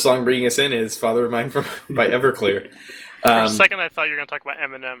 The song bringing us in is Father of Mine by Everclear. For a second, I thought you were going to talk about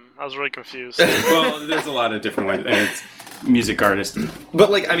Eminem. I was really confused. Well, there's a lot of different ways. And it's music artist.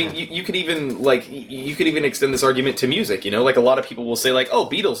 But, like, I mean, you could even extend this argument to music, Like, a lot of people will say, like, oh,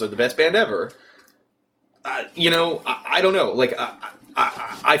 Beatles are the best band ever. I don't know. Like,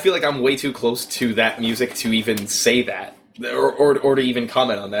 I feel like I'm way too close to that music to even say that, or to even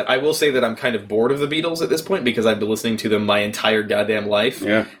comment on that. I will say that I'm kind of bored of the Beatles at this point because I've been listening to them my entire goddamn life.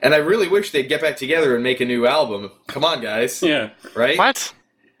 Yeah. And I really wish they'd get back together and make a new album. Come on, guys. Yeah. Right? What?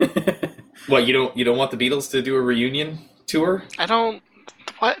 What, you don't want the Beatles to do a reunion tour? I don't...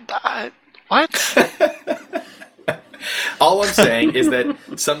 What? What? All I'm saying is that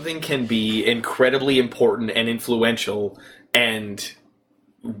something can be incredibly important and influential and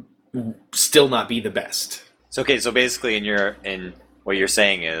still not be the best. So basically in what you're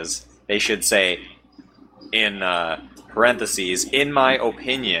saying is they should say in parentheses, in my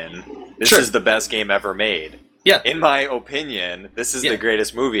opinion, this is the best game ever made. Yeah. In my opinion, this is the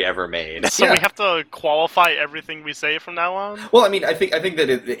greatest movie ever made. So we have to qualify everything we say from now on? Well, I mean, I think that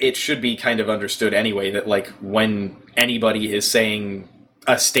it should be kind of understood anyway that, like, when anybody is saying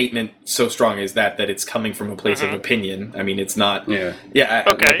a statement so strong as that it's coming from a place of opinion. I mean, it's not... Yeah. Yeah,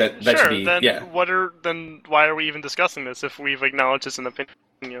 okay, that sure, should be... then yeah. then why are we even discussing this if we've acknowledged it's an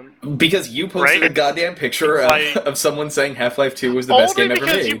opinion? Because you posted a goddamn picture of someone saying Half-Life 2 was the best game ever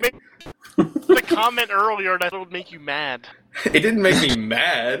made. You made the comment earlier that would make you mad. It didn't make me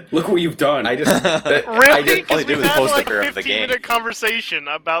mad. Look what you've done. Really? all you did was post a picture of the game. 15-minute conversation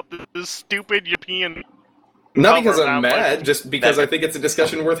about this stupid European... Not because I'm mad, just because I think it's a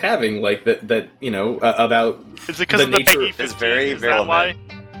discussion worth having, like, that you know, about Is it because of the Peggy 15? It's very, Is very that why?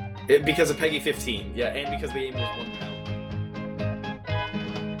 Because of Peggy 15, yeah, and because the game was 1 pound.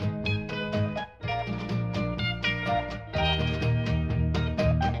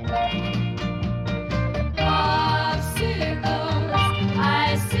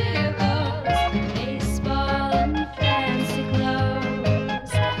 Baseball and fancy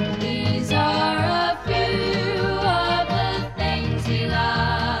clothes. These are a few of the things he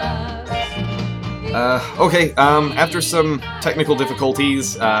loves. Okay, after some technical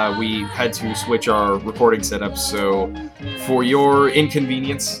difficulties, we had to switch our recording setup, so for your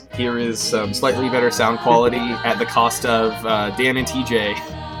inconvenience, here is some slightly better sound quality at the cost of Dan and TJ.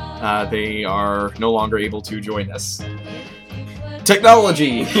 They are no longer able to join us.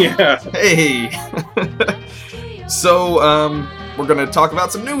 Technology! Yeah. Hey! So, we're gonna talk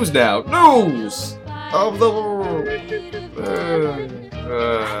about some news now. News of the world!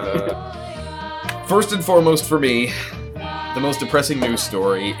 First and foremost for me, the most depressing news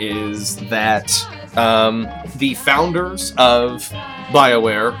story is that the founders of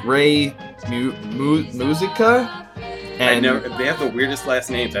BioWare, Ray Musica, and they have the weirdest last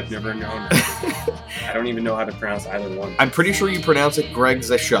names I've never known. I don't even know how to pronounce either one. I'm pretty sure you pronounce it Greg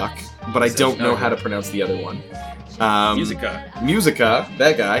Zashuk, but I don't know how to pronounce the other one. Musica,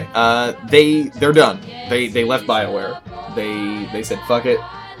 that guy. They're done. They left BioWare. They said fuck it,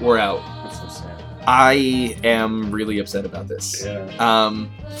 we're out. That's so sad. I am really upset about this. Yeah.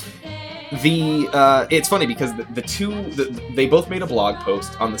 It's funny because they both made a blog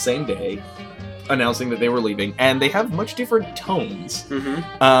post on the same day announcing that they were leaving, and they have much different tones.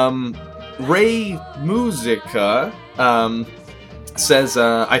 Mm-hmm. Ray Musica says,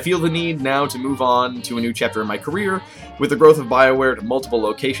 I feel the need now to move on to a new chapter in my career. With the growth of BioWare to multiple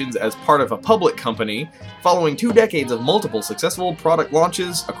locations as part of a public company, following 2 decades of multiple successful product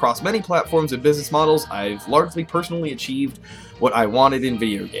launches across many platforms and business models, I've largely personally achieved what I wanted in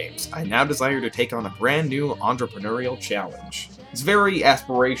video games. I now desire to take on a brand new entrepreneurial challenge. It's very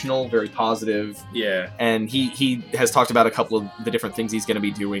aspirational, very positive. Yeah. And he has talked about a couple of the different things he's going to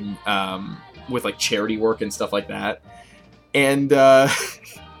be doing with like charity work and stuff like that. And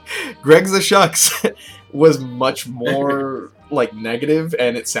Greg Zashucks was much more like negative,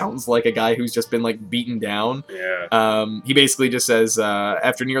 and it sounds like a guy who's just been like beaten down. Yeah. He basically just says,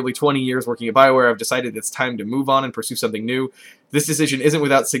 after nearly 20 years working at BioWare, I've decided it's time to move on and pursue something new. This decision isn't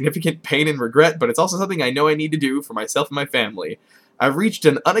without significant pain and regret, but it's also something I know I need to do for myself and my family. I've reached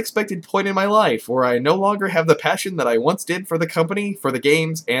an unexpected point in my life where I no longer have the passion that I once did for the company, for the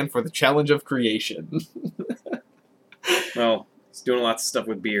games, and for the challenge of creation. Well, he's doing lots of stuff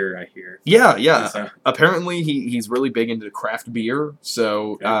with beer, I hear. Yeah. Apparently, he's really big into craft beer.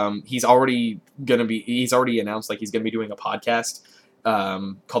 So he's already announced like he's gonna be doing a podcast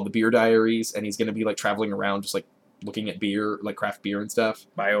called The Beer Diaries, and he's gonna be like traveling around just like looking at beer, like craft beer and stuff.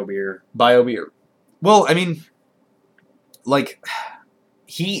 Bio beer. Well, I mean, like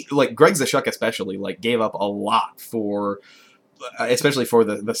Greg Zashuk especially like gave up a lot for. Especially for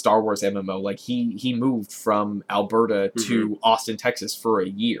the Star Wars MMO, like he moved from Alberta to Austin, Texas for a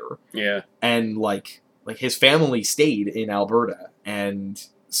year. Yeah, and like his family stayed in Alberta, and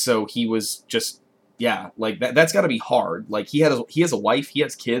so he was just like that's got to be hard. Like he has a wife, he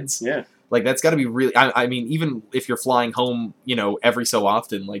has kids. Yeah, like that's got to be really. I mean, even if you're flying home, you know, every so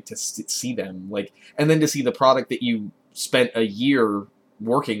often, like to see them, like, and then to see the product that you spent a year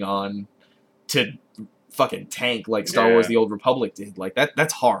working on to fucking tank like Star Wars The Old Republic did, like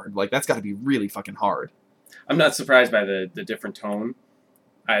that's hard. Like that's got to be really fucking hard. I'm not surprised by the different tone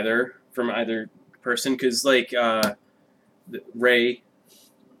from either person, because like Ray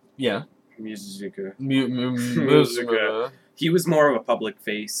Musica he was more of a public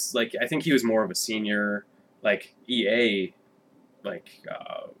face. Like I think he was more of a senior like EA like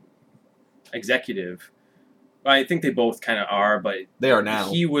executive. I think they both kind of are, but they are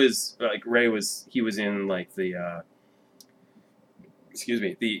now. He was like Ray was. He was in like the excuse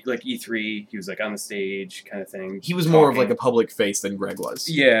me, the like E3, he was like on the stage kind of thing. He was more of like a public face than Greg was.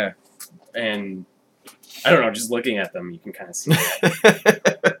 Yeah, and I don't know, just looking at them, you can kind of see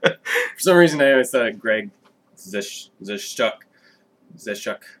that. For some reason, I always thought Greg Zeshuk.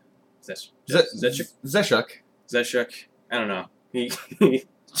 I don't know. He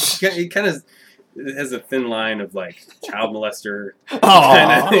kind of has a thin line of like child molester.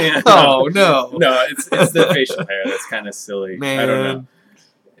 Oh, kinda, oh no, no! It's the facial hair that's kind of silly. Man. I don't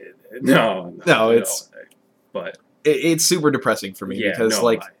know. No, but it's super depressing for me because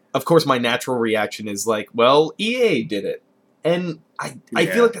of course my natural reaction is like, well, EA did it, and I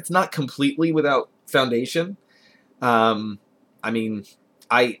feel like that's not completely without foundation. I mean,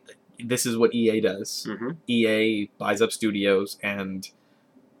 this is what EA does. Mm-hmm. EA buys up studios and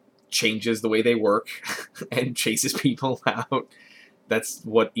changes the way they work and chases people out. That's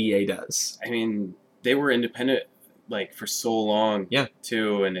what EA does. I mean, they were independent like for so long,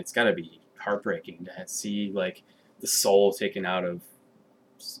 too, and it's got to be heartbreaking to see like the soul taken out of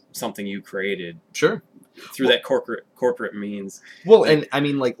something you created. Sure. Through that corporate means. Well, and I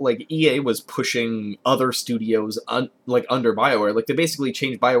mean, like EA was pushing other studios under BioWare. Like they basically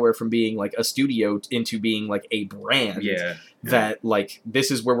changed BioWare from being like a studio into being like a brand. Yeah. That like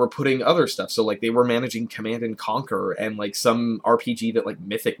this is where we're putting other stuff. So like they were managing Command and Conquer and like some RPG that like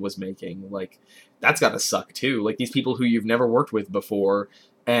Mythic was making. Like that's gotta suck too. Like these people who you've never worked with before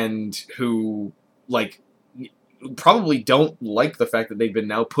and who like probably don't like the fact that they've been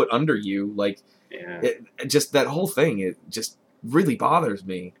now put under you. Like. Yeah. Just that whole thing, it just really bothers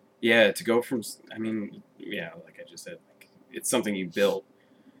me. Yeah, to go from, I mean, yeah, like I just said, like, it's something you built,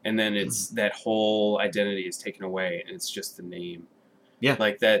 and then it's that whole identity is taken away, and it's just the name. Yeah.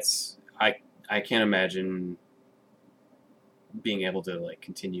 Like, that's, I can't imagine being able to, like,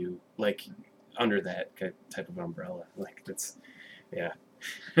 continue, like, under that type of umbrella. Like, that's, yeah.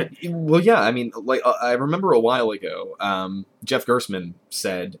 Well, yeah, I mean, like, I remember a while ago, Jeff Gersman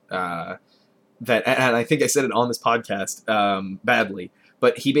said, that, and I think I said it on this podcast badly,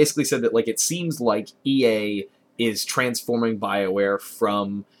 but he basically said that like it seems like EA is transforming BioWare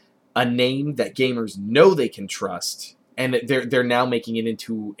from a name that gamers know they can trust, and they're now making it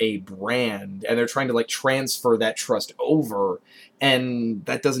into a brand, and they're trying to like transfer that trust over, and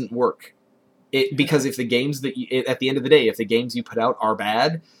that doesn't work. Because if the games at the end of the day, if the games you put out are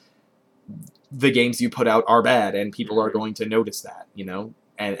bad, the games you put out are bad, and people are going to notice that, you know.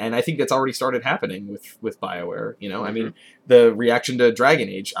 And I think that's already started happening with BioWare, you know? Mm-hmm. I mean, the reaction to Dragon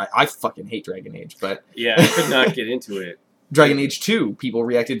Age, I fucking hate Dragon Age, but... Yeah, I could not get into it. Dragon Age 2, people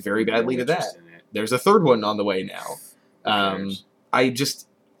reacted very badly to that. There's a third one on the way now. I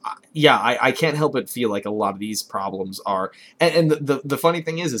can't help but feel like a lot of these problems are... And the funny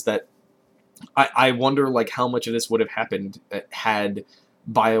thing is that I wonder, like, how much of this would have happened had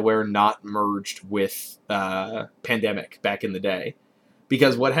BioWare not merged with Pandemic back in the day.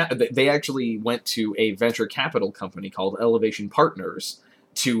 Because what happened, they actually went to a venture capital company called Elevation Partners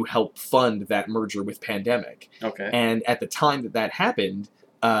to help fund that merger with Pandemic. Okay. And at the time that happened,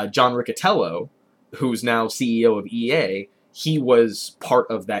 John Riccitiello, who's now CEO of EA, he was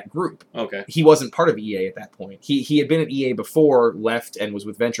part of that group. Okay. He wasn't part of EA at that point. He had been at EA before, left, and was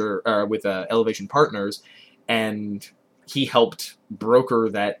with Elevation Partners, and he helped broker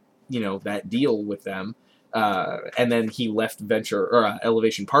that deal with them. And then he left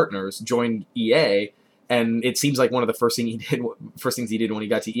Elevation Partners, joined EA, and it seems like one of the first things he did when he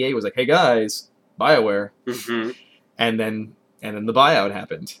got to EA was like, "Hey guys, BioWare," and then the buyout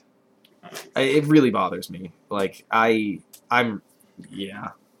happened. It really bothers me. Like I mean,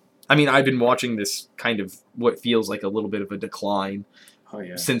 I've been watching this kind of what feels like a little bit of a decline. Oh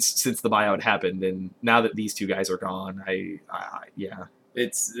yeah. Since the buyout happened, and now that these two guys are gone,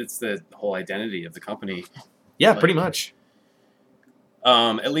 It's the whole identity of the company. Yeah, pretty much.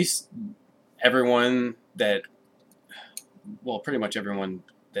 At least pretty much everyone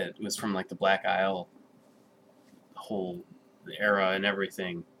that was from like the Black Isle, the whole era and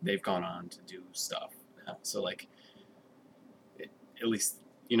everything, they've gone on to do stuff now. So like, at least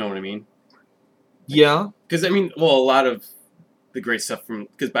you know what I mean. Yeah. Because I mean, a lot of the great stuff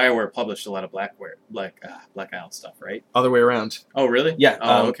because BioWare published a lot of Black Isle stuff, right? Other way around. Oh, really? Yeah.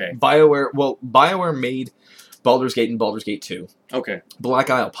 Okay. BioWare made Baldur's Gate and Baldur's Gate 2. Okay. Black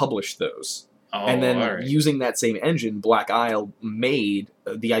Isle published those. Oh, and then all right. using that same engine, Black Isle made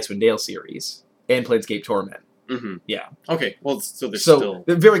the Icewind Dale series and Planescape Torment. Mm-hmm. Yeah. Okay. Well, so there's still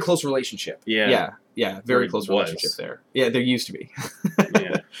a very close relationship. Yeah. Yeah. Very close relationship there. Yeah, there used to be.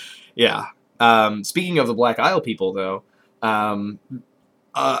 Yeah. Yeah. Speaking of the Black Isle people, though, a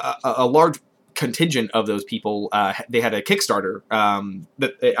large contingent of those people, they had a Kickstarter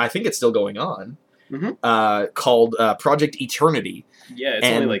that I think it's still going on, called Project Eternity. Yeah, it's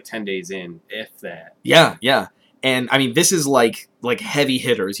only like 10 days in, if that. Yeah, yeah. And, I mean, this is like heavy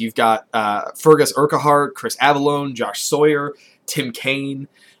hitters. You've got Fergus Urquhart, Chris Avallone, Josh Sawyer, Tim Kaine,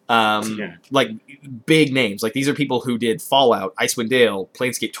 like, big names. Like, these are people who did Fallout, Icewind Dale,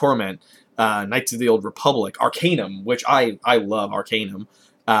 Planescape Torment, Knights of the Old Republic, Arcanum, which I love Arcanum,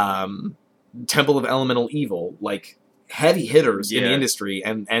 Temple of Elemental Evil, like, heavy hitters in the industry.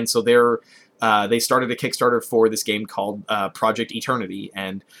 And so they started a Kickstarter for this game called Project Eternity,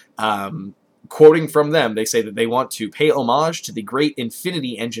 and quoting from them, they say that they want to pay homage to the great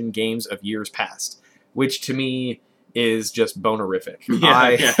Infinity Engine games of years past, which to me is just bonerific.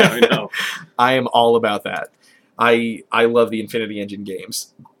 I know. I am all about that. I love the Infinity Engine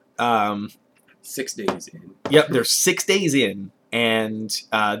games. 6 days in. Yep, they're 6 days in, and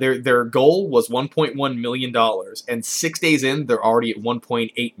their goal was $1.1 million, and 6 days in, they're already at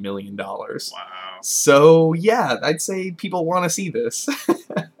 $1.8 million. Wow. So, yeah, I'd say people want to see this.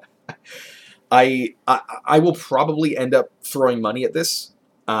 I will probably end up throwing money at this.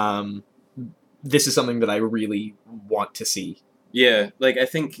 This is something that I really want to see. Yeah, like, I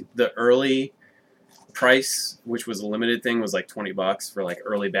think the early price, which was a limited thing, was like $20 for like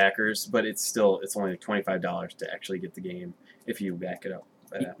early backers, but it's only like $25 to actually get the game if you back it up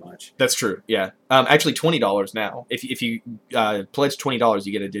by that much. That's true. Yeah. Actually, $20 now. If you pledge $20,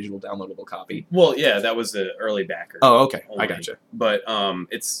 you get a digital downloadable copy. Well, yeah, that was the early backer. Oh, okay. Only. I gotcha. But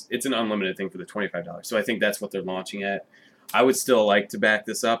it's an unlimited thing for the $25. So I think that's what they're launching at. I would still like to back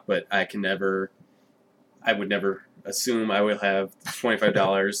this up, but I would never assume I will have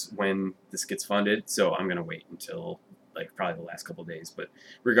 $25 when this gets funded. So I'm gonna wait until like probably the last couple of days. But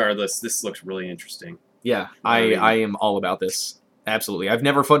regardless, this looks really interesting. Yeah, I am all about this. Absolutely. I've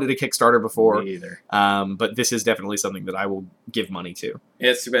never funded a Kickstarter before. Me either. But this is definitely something that I will give money to.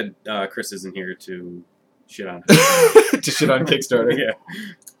 Yeah, it's too bad Chris isn't here to shit on to shit on Kickstarter. Yeah.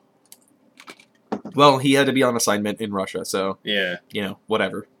 Well, he had to be on assignment in Russia, so yeah,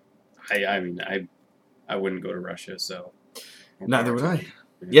 whatever. I mean, I wouldn't go to Russia, so neither would I.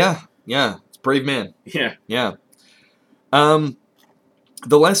 Yeah, it's a brave man. Yeah. The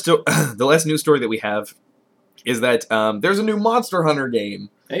last news story that we have is that there's a new Monster Hunter game.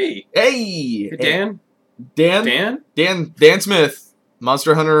 Hey, Dan Smith,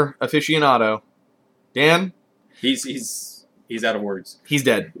 Monster Hunter aficionado. Dan, he's out of words. He's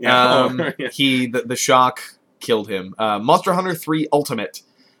dead. Yeah. The shock killed him. Monster Hunter 3 Ultimate,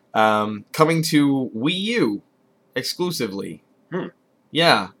 coming to Wii U exclusively.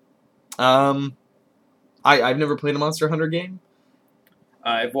 Yeah. I've never played a Monster Hunter game.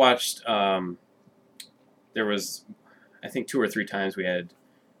 I've watched. There was, I think, 2 or 3 times we had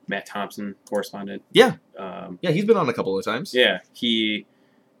Matt Thompson correspondent. Yeah. He's been on a couple of times. Yeah, he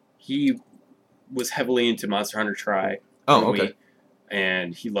was heavily into Monster Hunter Tri. Oh, okay.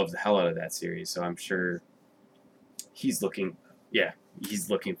 And he loved the hell out of that series, so I'm sure he's looking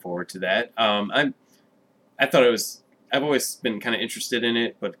forward to that. I've always been kind of interested in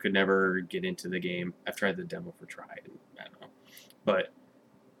it, but could never get into the game. I've tried the demo for Tri, and I don't know. But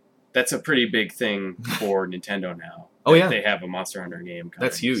that's a pretty big thing for Nintendo now. Oh, yeah. They have a Monster Hunter game coming.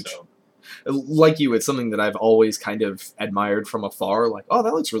 That's huge. So. Like you, it's something that I've always kind of admired from afar. Like, oh,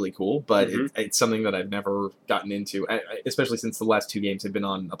 that looks really cool, but it's something that I've never gotten into, especially since the last 2 games have been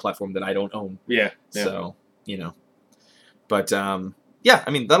on a platform that I don't own. Yeah. So, But, yeah, I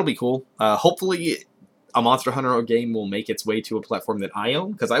mean, that'll be cool. Hopefully a Monster Hunter game will make its way to a platform that I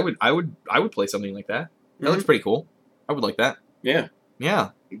own, because I would play something like that. That looks pretty cool. I would like that. Yeah.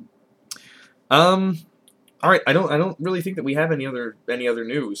 Yeah. All right, I don't really think that we have any other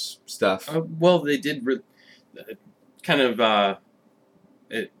news stuff. Well, they did kind of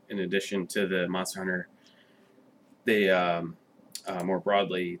in addition to the Monster Hunter, they more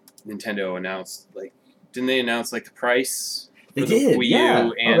broadly Nintendo announced didn't they announce the price? They did. Wii yeah.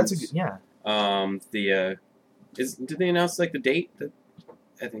 U and that's a good, yeah. Did they announce the date?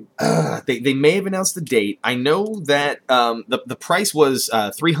 I think they may have announced the date. I know that the price was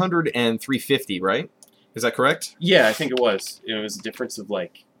 $300 and $350, right? Is that correct? Yeah, I think it was. It was a difference of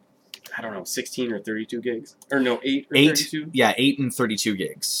 16 or 32 gigs, or no, 8 or 32. Yeah, 8 and 32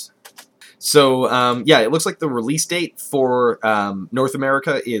 gigs. So it looks like the release date for North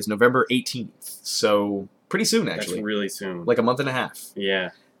America is November 18th. So pretty soon, actually. That's really soon. Like a month and a half.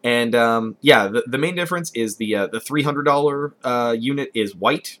 Yeah. And the main difference is the $300 unit is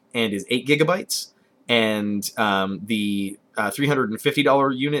white and is 8 gigabytes, and the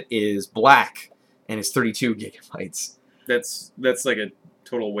 $350 unit is black and is 32 gigabytes. That's like a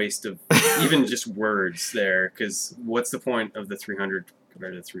total waste of even just words there. Because what's the point of the 300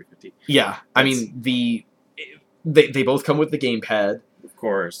 compared to the 350? Yeah, I mean they both come with the gamepad. Of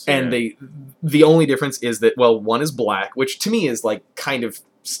course. And the only difference is that, well, one is black, which to me is like kind of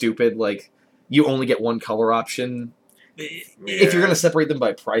stupid. Like, you only get one color option. If you're going to separate them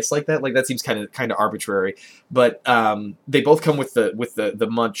by price like that seems kind of arbitrary. But they both come with the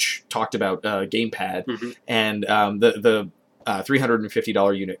much talked about gamepad, and the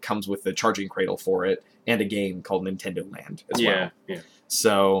 $350 unit comes with the charging cradle for it and a game called Nintendo Land as well. Yeah.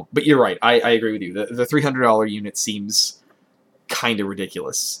 So, but you're right. I agree with you. The $300 unit seems kind of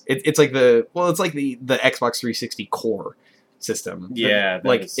ridiculous. It's like the Xbox 360 core system. Yeah,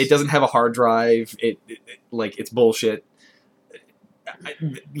 like it doesn't have a hard drive. It's bullshit.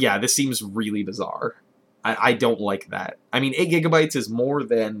 This seems really bizarre. I don't like that. I mean, 8 gigabytes is more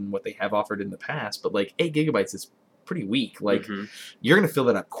than what they have offered in the past, but like 8 gigabytes is pretty weak. Like you're gonna fill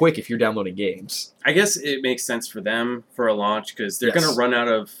that up quick if you're downloading games. I guess it makes sense for them for a launch because they're gonna run out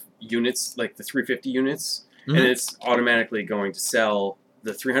of units, like the 350 units. And it's automatically going to sell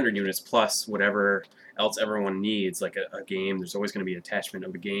the 300 units plus whatever else everyone needs, like a game. There's always going to be an attachment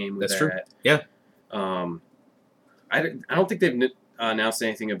of a game with that. True. Yeah. I don't think they've announced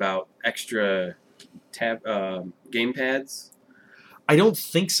anything about extra game pads. I don't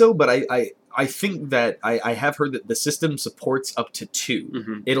think so, but I think that I have heard that the system supports up to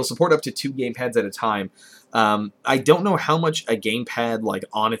 2. It'll support up to 2 gamepads at a time. I don't know how much a gamepad like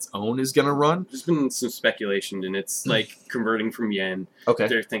on its own is going to run. There's been some speculation, and it's like converting from yen. Okay.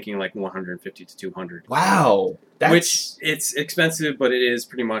 They're thinking like 150 to 200. Wow. Which, it's expensive, but it is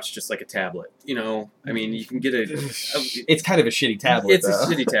pretty much just like a tablet. You know, I mean, you can get it's kind of a shitty tablet, It's a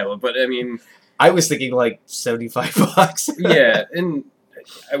shitty tablet, but I mean... I was thinking like $75. Yeah, and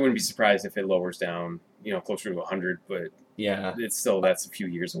I wouldn't be surprised if it lowers down, closer to 100, but yeah, that's a few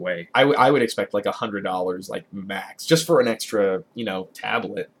years away. I would expect like $100 like max just for an extra,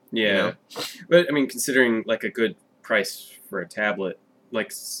 tablet. Yeah, but I mean, considering like a good price for a tablet, like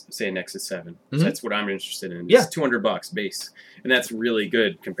say a Nexus 7, that's what I'm interested in. It's $200 base, and that's really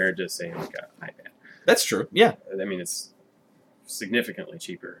good compared to say like an iPad. That's true. Yeah, I mean it's significantly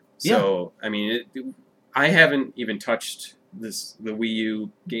cheaper. So I mean, I haven't even touched the Wii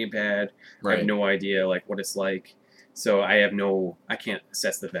U gamepad. Right. I have no idea like what it's like. So I can't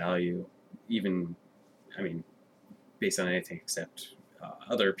assess the value, even, I mean, based on anything except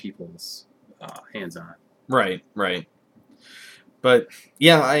other people's hands-on. Right. But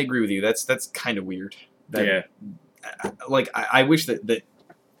yeah, I agree with you. That's kind of weird. Like I wish that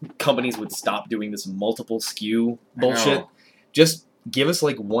companies would stop doing this multiple SKU bullshit. Just give us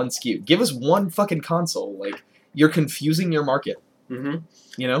like one SKU. Give us one fucking console. Like, you're confusing your market.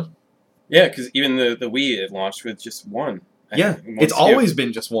 Yeah, because even the Wii, it launched with just one. It's always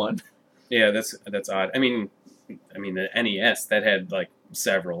been just one. Yeah, that's odd. I mean the NES that had like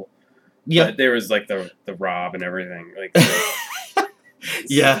several. Yeah, but there was like the Rob and everything. Like,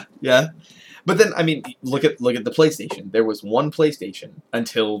 yeah. But then, I mean, look at the PlayStation. There was one PlayStation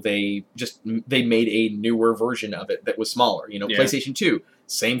until they made a newer version of it that was smaller. PlayStation 2,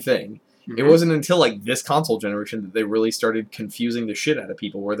 same thing. It wasn't until like this console generation that they really started confusing the shit out of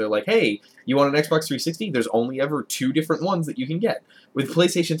people, where they're like, hey, you want an Xbox 360? There's only ever 2 different ones that you can get. With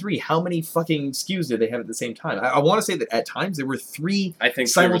PlayStation 3, how many fucking SKUs did they have at the same time? I want to say that at times there were 3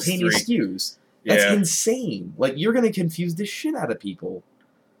 simultaneous SKUs. That's insane. Like, you're going to confuse the shit out of people.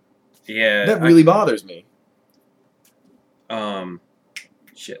 Yeah. That really bothers me.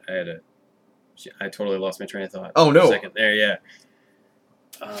 Shit, I totally lost my train of thought. Oh, no. For a second there, yeah.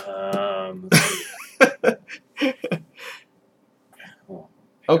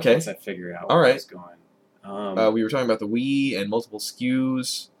 Okay. Once I figure out where I was going. We were talking about the Wii and multiple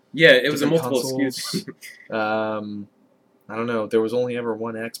SKUs. Yeah, it was a multiple SKUs. I don't know. There was only ever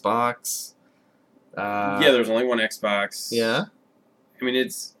one Xbox. There was only one Xbox. Yeah. I mean,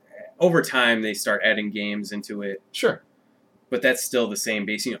 it's over time they start adding games into it. Sure. But that's still the same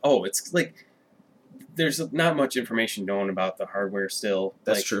base. It's like there's not much information known about the hardware still.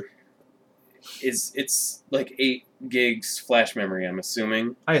 That's true. It's like 8 gigs flash memory, I'm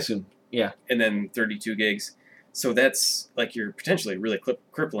assuming. I assume, yeah. And then 32 gigs. So that's like you're potentially really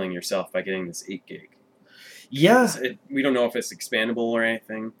crippling yourself by getting this 8 gig. Yeah. We don't know if it's expandable or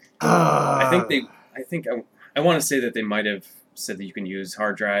anything. I want to say that they might have said that you can use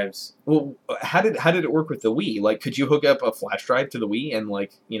hard drives. Well, how did it work with the Wii? Like, could you hook up a flash drive to the Wii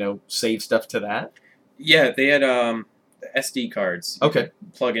and save stuff to that? Yeah, they had SD cards. Okay.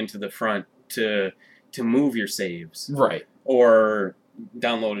 Plug into the front to move your saves. Right. Or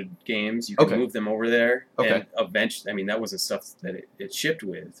downloaded games, you can Okay. move them over there. Okay. And eventually, I mean, that wasn't stuff that it shipped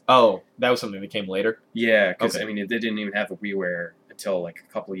with. Oh, that was something that came later? Yeah, because, Okay. I mean, they didn't even have the WiiWare until, like,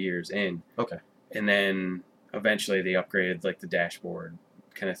 a couple of years in. Okay. And then eventually they upgraded, like, the dashboard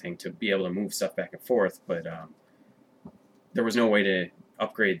kind of thing to be able to move stuff back and forth, but there was no way to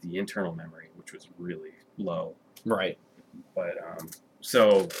upgrade the internal memory, which was really low. Right. But,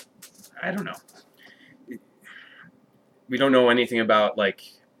 so, I don't know. We don't know anything about, like,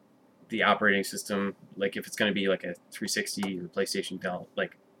 the operating system, like, if it's going to be, like, a 360 or PlayStation,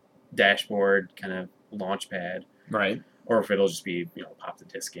 like, dashboard kind of launch pad. Right. Or if it'll just be, pop the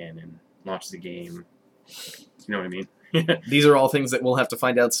disc in and launch the game. You know what I mean? These are all things that we'll have to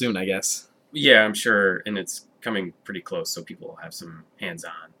find out soon, I guess. Yeah, I'm sure, and it's coming pretty close, so people will have some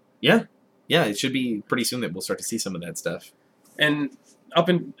hands-on. Yeah. Yeah, it should be pretty soon that we'll start to see some of that stuff. And up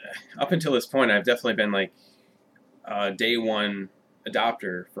until this point, I've definitely been like a day one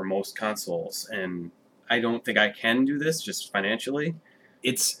adopter for most consoles, and I don't think I can do this just financially.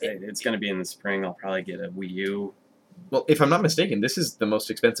 It's going to be in the spring. I'll probably get a Wii U. Well, if I'm not mistaken, this is the most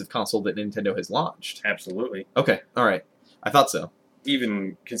expensive console that Nintendo has launched. Absolutely. Okay, all right. I thought so.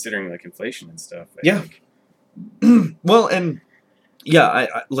 Even considering like inflation and stuff. I think. Well, and yeah,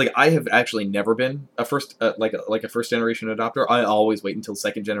 I have actually never been a first a first generation adopter. I always wait until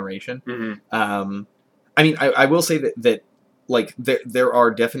second generation. Mm-hmm. I mean, I will say that like there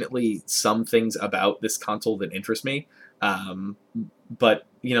are definitely some things about this console that interest me. But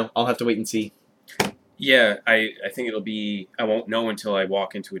I'll have to wait and see. Yeah, I think it'll be. I won't know until I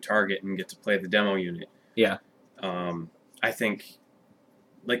walk into a Target and get to play the demo unit. Yeah. I think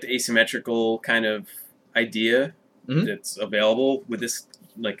like the asymmetrical kind of idea that's available with this,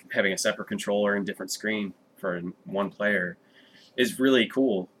 like having a separate controller and different screen for one player, is really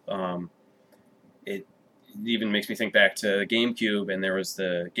cool. It even makes me think back to the GameCube, and there was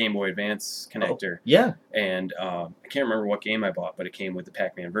the Game Boy Advance connector. Oh, yeah. And I can't remember what game I bought, but it came with the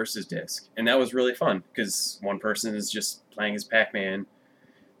Pac-Man Versus disc. And that was really fun, because one person is just playing as Pac-Man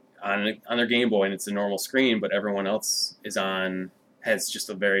on their Game Boy, and it's a normal screen, but everyone else has just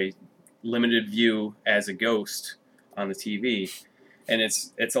a very limited view as a ghost on the TV. And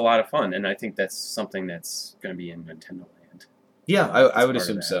it's a lot of fun, and I think that's something that's going to be in Nintendo Land. Yeah, I would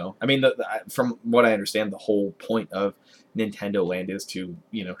assume so. I mean, from what I understand, the whole point of Nintendo Land is to,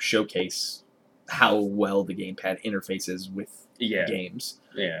 showcase how well the gamepad interfaces with games.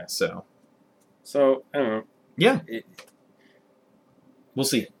 Yeah. So, I don't know. Yeah. We'll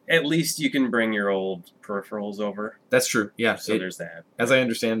see. At least you can bring your old peripherals over. That's true, yeah. So there's that. As I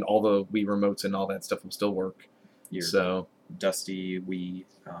understand, all the Wii remotes and all that stuff will still work. Your dusty Wii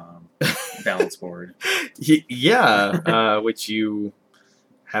balance board. Yeah, which you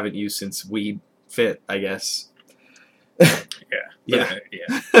haven't used since Wii Fit, I guess. Yeah.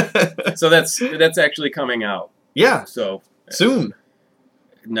 So that's actually coming out. Yeah. So soon.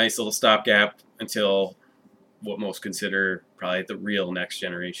 Nice little stopgap until what most consider probably the real next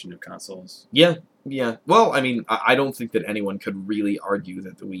generation of consoles. Yeah. Well, I mean, I don't think that anyone could really argue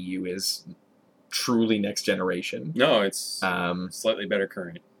that the Wii U is truly next generation. No, it's slightly better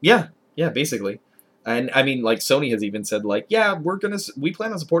current. Yeah, basically. And I mean, like, Sony has even said, like, yeah, we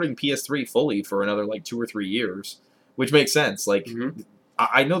plan on supporting PS3 fully for another, like, 2 or 3 years, which makes sense. Like,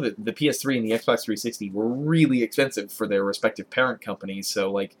 I know that the PS3 and the Xbox 360 were really expensive for their respective parent companies,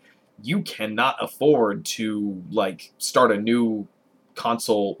 so, like, you cannot afford to, like, start a new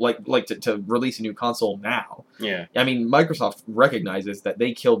console, to release a new console now. Yeah. I mean, Microsoft recognizes that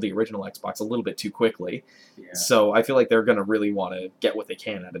they killed the original Xbox a little bit too quickly. Yeah. So I feel like they're going to really want to get what they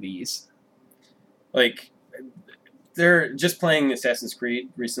can out of these. Like, they're just playing Assassin's Creed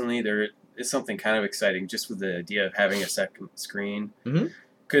recently. There is something kind of exciting just with the idea of having a second screen.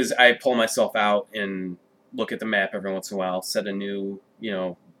 Because I pull myself out and look at the map every once in a while, set a new,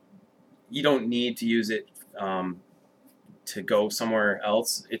 you don't need to use it to go somewhere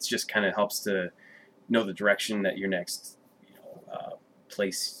else. It just kind of helps to know the direction that your next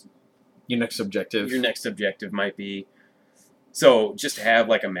place, your next objective might be. So just to have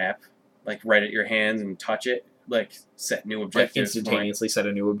like a map, like right at your hands and touch it, like set new objectives, like instantaneously set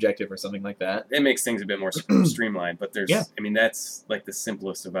a new objective or something like that. It makes things a bit more streamlined. But there's, I mean, that's like the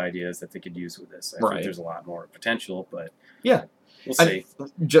simplest of ideas that they could use with this. I think there's a lot more potential, but we'll see.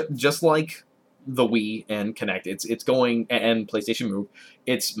 Just like the Wii and Kinect, it's going, and PlayStation Move,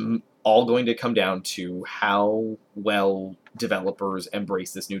 it's all going to come down to how well developers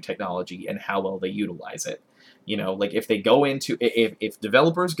embrace this new technology and how well they utilize it. Like if they go into if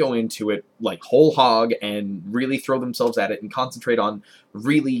developers go into it like whole hog and really throw themselves at it and concentrate on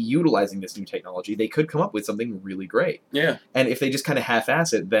really utilizing this new technology, they could come up with something really great. Yeah. And if they just kind of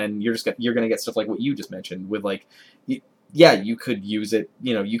half-ass it, then you're going to get stuff like what you just mentioned with like. Yeah, you could use it.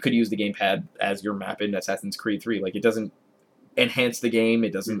 You could use the gamepad as your map in Assassin's Creed 3. Like, it doesn't enhance the game.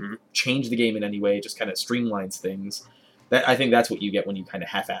 It doesn't change the game in any way. It just kind of streamlines things. I think that's what you get when you kind of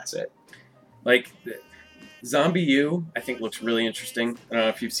half-ass it. Like, Zombie U, I think looks really interesting. I don't know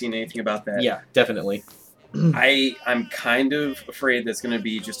if you've seen anything about that. Yeah, definitely. I'm kind of afraid that's going to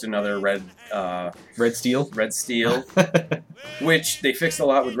be just another Red Steel? Red Steel, which they fixed a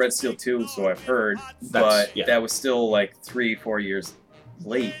lot with Red Steel 2, so I've heard. That was still like 3-4 years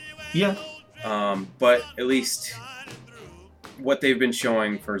late. Yeah. But at least what they've been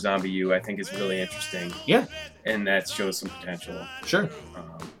showing for Zombie U, I think, is really interesting. Yeah. And that shows some potential. Sure.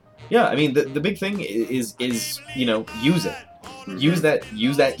 Yeah, I mean, the big thing is use it. Use that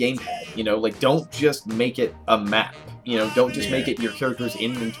gamepad. Like, don't just make it a map. Don't just make it your character's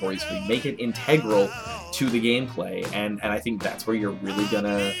inventory screen. Make it integral to the gameplay, and I think that's where you're really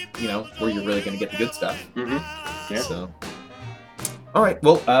gonna get the good stuff. Mm-hmm. Yeah. So, all right.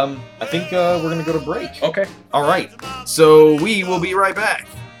 Well, I think we're gonna go to break. Okay. All right. So we will be right back.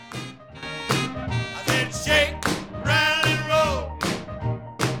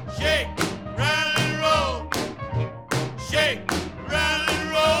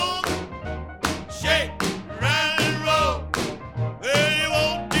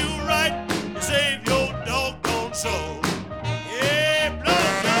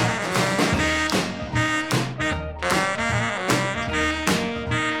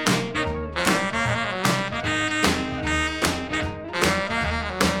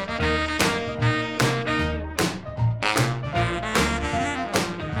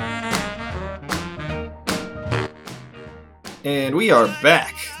 And we are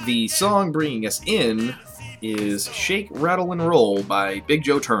back. The song bringing us in is Shake, Rattle, and Roll by Big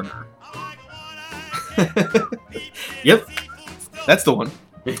Joe Turner. Yep, that's the one.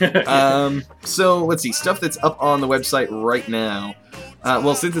 So, let's see. Stuff that's up on the website right now.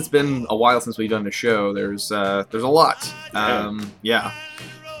 Well, since it's been a while since we've done a show, there's a lot. Yeah.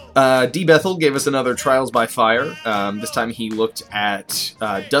 D. Bethel gave us another Trials by Fire. This time he looked at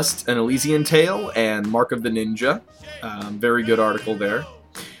Dust, An Elysian Tale, and Mark of the Ninja. Very good article there.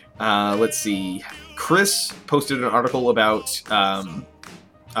 Let's see. Chris posted an article about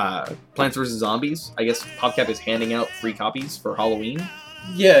Plants vs. Zombies. I guess PopCap is handing out free copies for Halloween.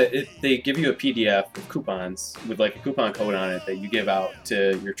 Yeah, they give you a PDF with coupons, with like a coupon code on it that you give out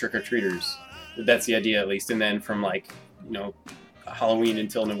to your trick-or-treaters. That's the idea, at least. And then from Halloween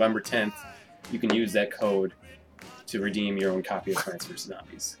until November 10th, you can use that code to redeem your own copy of Plants vs.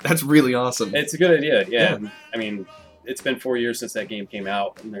 Zombies. That's really awesome. It's a good idea, yeah. I mean, it's been 4 years since that game came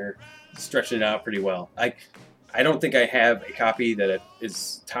out, and they're stretching it out pretty well. I don't think I have a copy that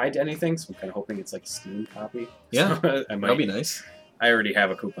is tied to anything, so I'm kind of hoping it's like a Steam copy. Yeah, so that'll be nice. I already have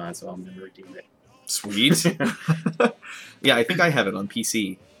a coupon, so I'm going to redeem it. Sweet. Yeah, I think I have it on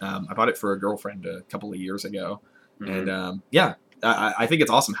PC. I bought it for a girlfriend a couple of years ago. Mm-hmm. And yeah, I think it's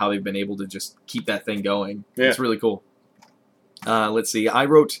awesome how they've been able to just keep that thing going. Yeah. It's really cool. Let's see. I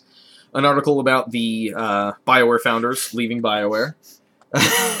wrote an article about the BioWare founders leaving BioWare.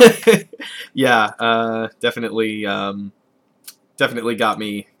 Yeah, definitely got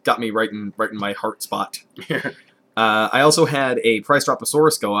me right in my heart spot. I also had a Price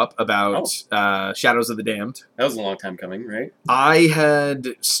Droposaurus go up about Shadows of the Damned. That was a long time coming, right? I had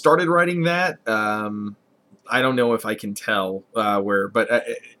started writing that. I don't know if I can tell where, but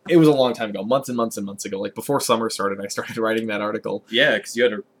it was a long time ago, months and months and months ago. Like before summer started, I started writing that article. Yeah, because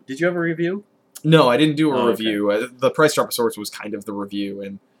did you have a review? No, I didn't do a review. Okay. The Price Droposaurus was kind of the review,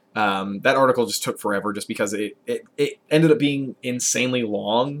 and that article just took forever just because it ended up being insanely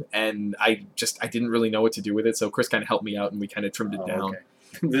long, and I didn't really know what to do with it, so Chris kind of helped me out, and we kind of trimmed it down.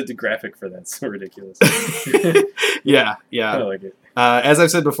 Okay. The graphic for that's so ridiculous. Yeah. I like it. As I've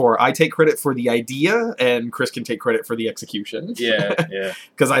said before, I take credit for the idea, and Chris can take credit for the execution. Yeah.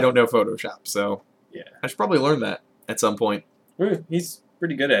 Because I don't know Photoshop, so yeah, I should probably learn that at some point. He's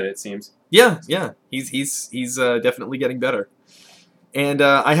pretty good at it, seems. Yeah. He's definitely getting better. And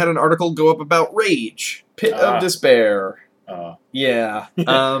I had an article go up about Rage, Pit of Despair. Yeah.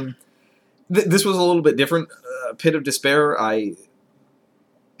 This was a little bit different. Pit of Despair,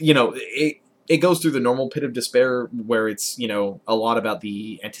 it goes through the normal Pit of Despair where it's, a lot about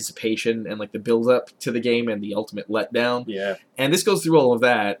the anticipation and like the build up to the game and the ultimate letdown. Yeah. And this goes through all of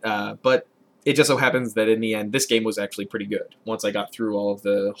that, but it just so happens that in the end, this game was actually pretty good once I got through all of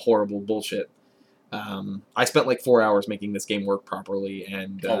the horrible bullshit. I spent like 4 hours making this game work properly,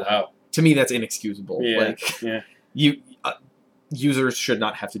 and Oh wow. to me that's inexcusable. Yeah. Like, Yeah. users should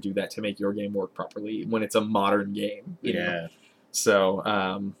not have to do that to make your game work properly when it's a modern game. You know? So,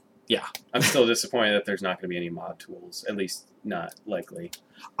 yeah. I'm still disappointed that there's not going to be any mod tools. At least not likely.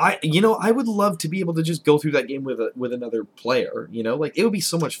 I would love to be able to just go through that game with another player. You know, like it would be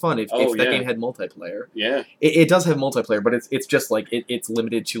so much fun if that game had multiplayer. Yeah. It does have multiplayer, but it's just like it's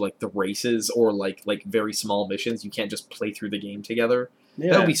limited to like the races or like very small missions. You can't just play through the game together.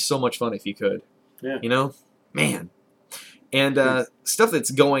 Yeah. That would be so much fun if you could. Yeah. You know, man. And stuff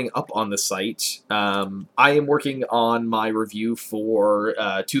that's going up on the site. I am working on my review for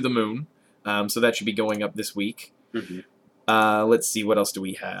To the Moon, so that should be going up this week. Mm-hmm. Let's see, what else do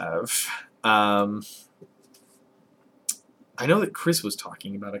we have? I know that Chris was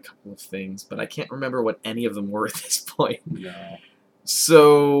talking about a couple of things, but I can't remember what any of them were at this point. No.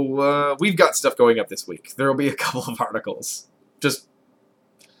 So we've got stuff going up this week. There will be a couple of articles. Just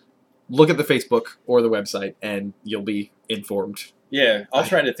look at the Facebook or the website, and you'll be informed. Yeah, I'll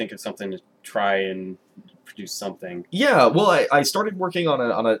try to think of something to try and produce something. Yeah, well, I started working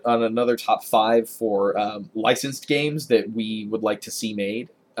on another top 5 for licensed games that we would like to see made.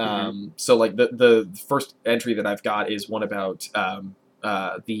 So, like the first entry that I've got is one about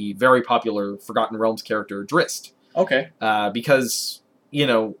the very popular Forgotten Realms character Drist. Okay. Because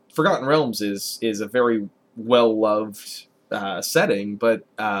Forgotten Realms is a very well loved setting, but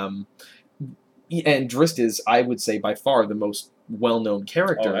and Drist is, I would say, by far the most well-known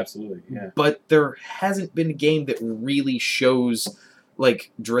character. Oh, absolutely, yeah. But there hasn't been a game that really shows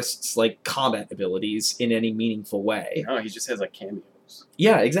like Drist's like combat abilities in any meaningful way. No, he just has like cameos.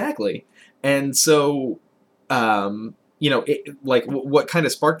 Yeah, exactly. And so, what kind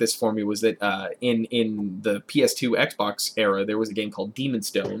of sparked this for me was that in the PS2 Xbox era, there was a game called Demon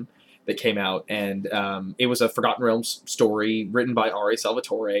Stone that came out, and it was a Forgotten Realms story written by R.A.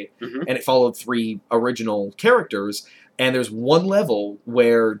 Salvatore, and it followed 3 original characters, and there's one level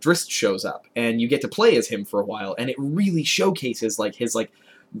where Drist shows up, and you get to play as him for a while, and it really showcases like his like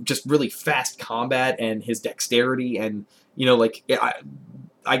just really fast combat and his dexterity, and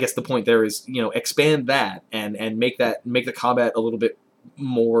I guess the point there is, expand that and make the combat a little bit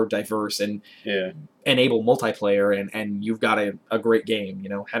more diverse and enable multiplayer, and you've got a great game.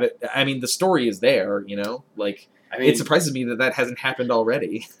 Have it. I mean, the story is there. I mean, it surprises me that hasn't happened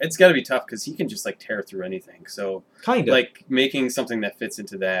already. It's got to be tough because he can just like tear through anything. So kind of like making something that fits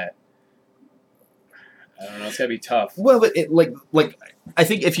into that. I don't know. It's got to be tough. Well, but I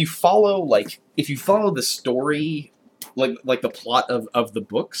think if you follow the story, like the plot of the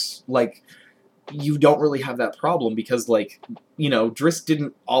books, like you don't really have that problem because Drist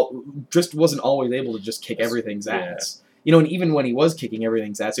wasn't always able to just kick everything's ass. And even when he was kicking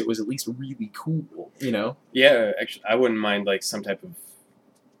everything's ass, it was at least really cool. Yeah, actually, I wouldn't mind like some type of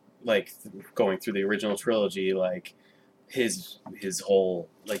like going through the original trilogy, like his whole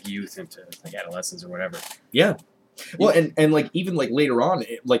like youth into like adolescence or whatever. Yeah. Well, and like even like later on,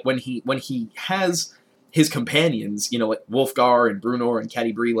 like when he has his companions, like Wolfgar and Brunor and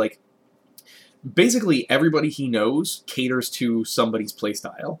KGB, like basically everybody he knows caters to somebody's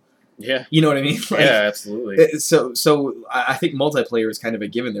playstyle. Yeah. You know what I mean? Like, yeah, absolutely. So I think multiplayer is kind of a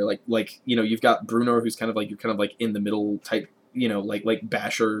given there. Like you've got Brunor, who's kind of like in the middle type, like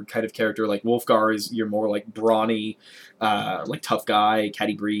basher kind of character. Like Wolfgar is your more like brawny, like tough guy.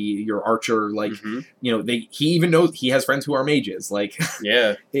 KGB, your archer. Like he even knows he has friends who are mages. Like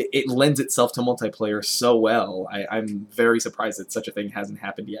it lends itself to multiplayer so well. I'm very surprised that such a thing hasn't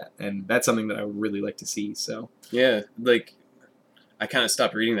happened yet, and that's something that I would really like to see. So yeah, like I kind of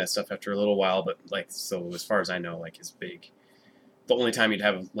stopped reading that stuff after a little while, but like so as far as I know, like the only time you'd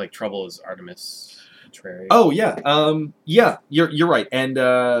have like trouble is Artemis. Oh yeah, you're right, and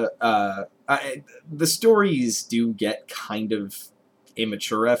the stories do get kind of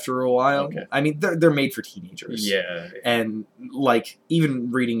immature after a while. Okay. I mean, they're made for teenagers. Yeah, and like even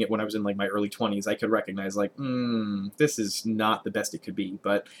reading it when I was in like my early 20s, I could recognize like, this is not the best it could be,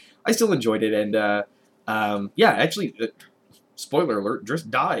 but I still enjoyed it, and actually. Spoiler alert, Drist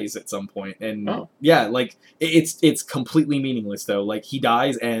dies at some point, and like it's completely meaningless though. Like he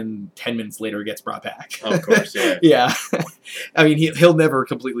dies and 10 minutes later gets brought back. Oh, of course, yeah. Yeah. I mean he'll never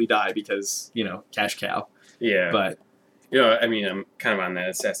completely die because, cash cow. Yeah. But I mean I'm kind of on that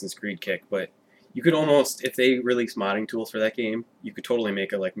Assassin's Creed kick, but you could almost, if they release modding tools for that game, you could totally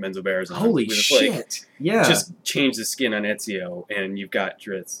make a like Menzo Bears. Holy shit! Like, yeah. Just change the skin on Ezio and you've got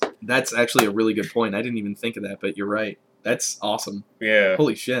Drist. That's actually a really good point. I didn't even think of that, but you're right. That's awesome. Yeah.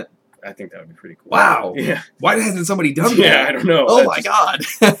 Holy shit. I think that would be pretty cool. Wow. Yeah. Why hasn't somebody done that? Yeah, I don't know. Oh my god.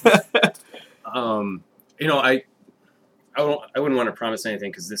 You know, I wouldn't want to promise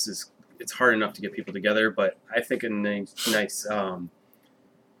anything because it's hard enough to get people together. But I think a nice just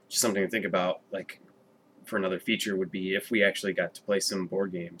something to think about, like for another feature, would be if we actually got to play some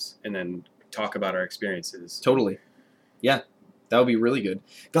board games and then talk about our experiences. Totally. Yeah. That would be really good.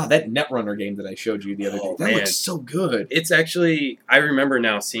 God, that Netrunner game that I showed you the other day, that looks so good. It's actually, I remember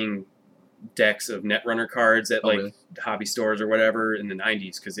now seeing decks of Netrunner cards at hobby stores or whatever in the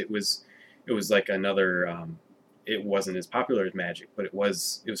 90s, because it was like another, it wasn't as popular as Magic, but it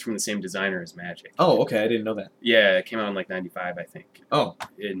was from the same designer as Magic. Oh, okay, I didn't know that. Yeah, it came out in like 95, I think. Oh.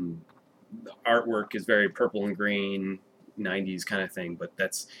 And the artwork is very purple and green, 90s kind of thing, but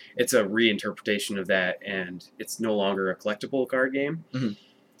it's a reinterpretation of that, and it's no longer a collectible card game. Mm-hmm.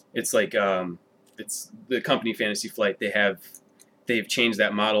 It's like it's the company Fantasy Flight. They've changed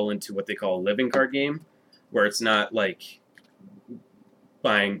that model into what they call a living card game, where it's not like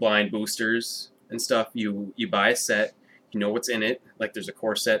buying blind boosters and stuff. You buy a set, you know what's in it. Like there's a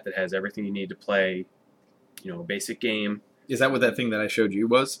core set that has everything you need to play, a basic game. Is that what that thing that I showed you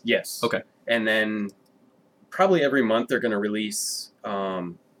was? Yes. Okay. And then probably every month they're going to release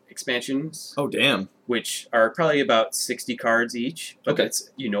expansions. Oh, damn. Which are probably about 60 cards each. But okay.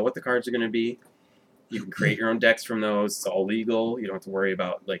 You know what the cards are going to be. You can create your own decks from those. It's all legal. You don't have to worry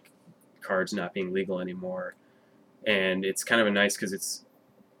about like cards not being legal anymore. And it's kind of a nice, because it's,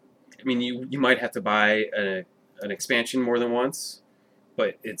 I mean, you might have to buy an expansion more than once,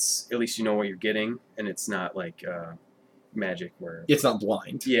 but it's at least you know what you're getting, and it's not like Magic where it's not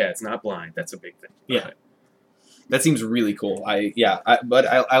blind. Yeah, it's not blind. That's a big thing. Yeah. That seems really cool. I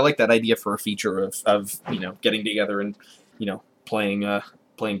like that idea for a feature of getting together and playing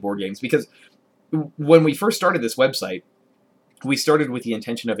board games, because when we first started this website, we started with the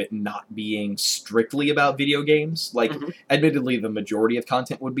intention of it not being strictly about video games. Like, admittedly, the majority of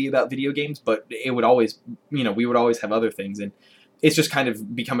content would be about video games, but it would always, we would always have other things. And it's just kind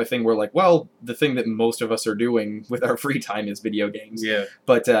of become a thing where, like, well, the thing that most of us are doing with our free time is video games. Yeah.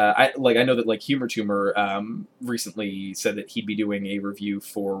 But I know that, like, Humor Tumor recently said that he'd be doing a review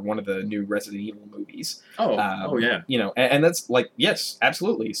for one of the new Resident Evil movies. Oh, yeah. And that's like, yes,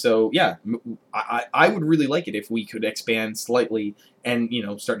 absolutely. So yeah, I would really like it if we could expand slightly and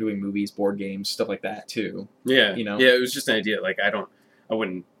start doing movies, board games, stuff like that too. Yeah. Yeah, it was just an idea. Like I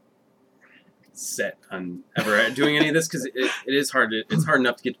wouldn't set on ever doing any of this, because it is hard. It's hard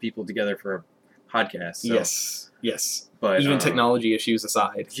enough to get people together for a podcast. So. Yes. But even technology issues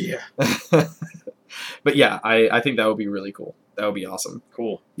aside. Yeah. But yeah, I think that would be really cool. That would be awesome.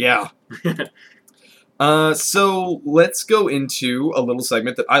 Cool. Yeah. So let's go into a little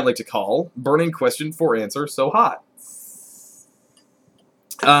segment that I like to call Burning Question for Answer So Hot.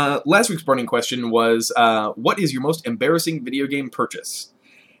 Last week's burning question was, what is your most embarrassing video game purchase?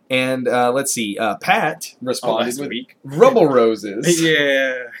 And let's see, Pat responded with week. Rumble Roses.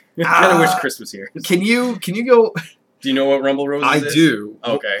 Yeah. I kind of wish Chris was here. Can you go... Do you know what Rumble Roses is? I do.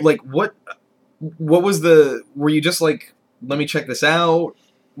 Okay. Like, what was were you just like, let me check this out?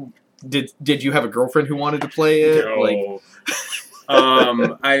 Did you have a girlfriend who wanted to play it? No.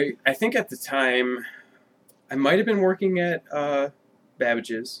 I think at the time, I might have been working at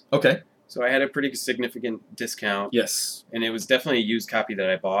Babbage's. Okay. So I had a pretty significant discount. Yes. And it was definitely a used copy that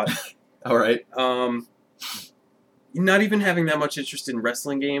I bought. All right. Not even having that much interest in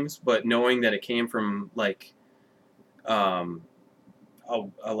wrestling games, but knowing that it came from like a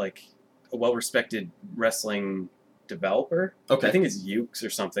well-respected wrestling developer. Okay. I think it's Ukes or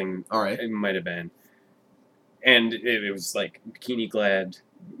something. All right. It might have been. And it was like bikini-clad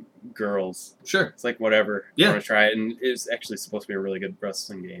girls. Sure. It's like, whatever. Yeah. I want to try it. And it was actually supposed to be a really good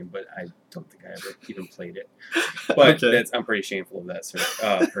wrestling game, but I don't think I ever even played it. But okay. I'm pretty shameful of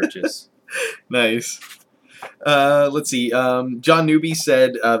that purchase. Nice. Let's see. John Newby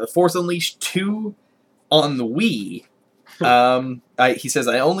said The Force Unleashed 2 on the Wii. He says,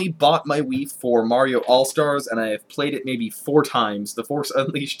 I only bought my Wii for Mario All-Stars, and I have played it maybe 4 times. The Force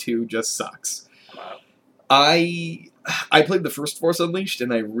Unleashed 2 just sucks. Wow. I played the first Force Unleashed,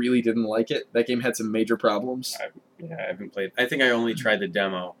 and I really didn't like it. That game had some major problems. I haven't played. I think I only tried the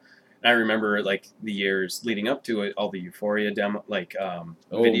demo. And I remember, like, the years leading up to it, all the Euphoria demo, like,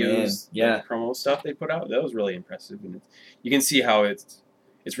 videos, yeah, promo stuff they put out. That was really impressive. And you can see how it's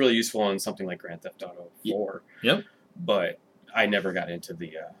really useful on something like Grand Theft Auto 4. Yep. But I never got into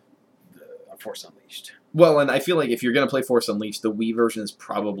the Force Unleashed. Well, and I feel like if you're going to play Force Unleashed, the Wii version is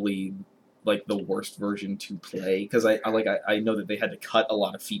probably like the worst version to play, because I know that they had to cut a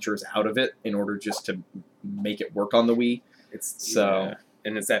lot of features out of it in order just to make it work on the Wii.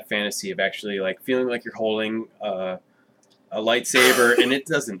 And it's that fantasy of actually like feeling like you're holding a lightsaber, and it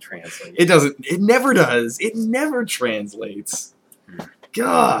doesn't translate. It doesn't. It never does. It never translates.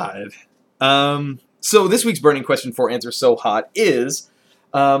 God. So this week's burning question for Answer So Hot is,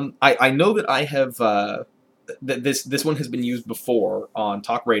 I know that I have that this one has been used before on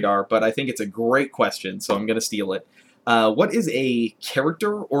Talk Radar, but I think it's a great question, so I'm going to steal it. What is a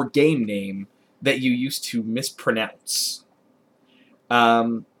character or game name that you used to mispronounce?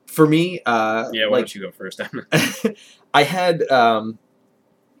 For me, why don't you go first? I had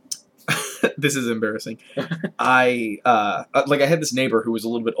this is embarrassing. I had this neighbor who was a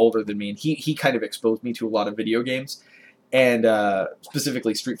little bit older than me, and he kind of exposed me to a lot of video games, and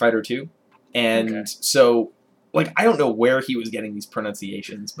specifically Street Fighter 2. And so, like, I don't know where he was getting these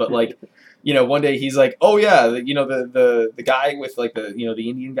pronunciations, but like, one day he's like, "Oh yeah, the guy with like the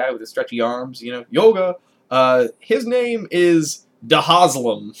Indian guy with the stretchy arms, yoga. His name is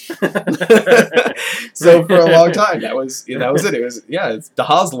Dahaslam." So for a long time, that was it. It's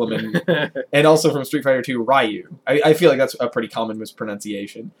Dahaslam, and also from Street Fighter 2, Ryu. I feel like that's a pretty common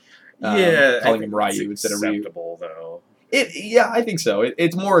mispronunciation. Calling him Ryu instead of Ryu. Acceptable though. I think so.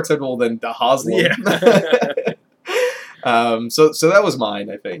 It's more acceptable than Dahaslam. Yeah. So that was mine.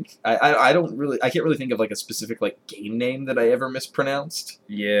 I think I can't really think of like a specific like game name that I ever mispronounced.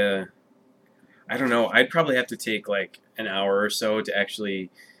 Yeah. I don't know. I'd probably have to take like an hour or so to actually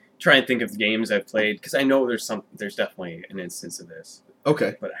try and think of the games I've played, because I know there's definitely an instance of this.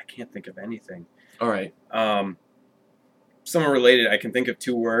 Okay. But I can't think of anything. All right. Somewhat related, I can think of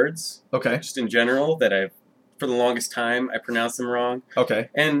 2 words. Okay. Just in general that for the longest time, I pronounced them wrong. Okay.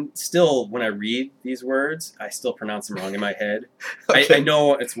 And still, when I read these words, I still pronounce them wrong in my head. Okay. I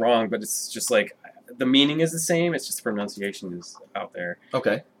know it's wrong, but it's just like the meaning is the same. It's just the pronunciation is out there.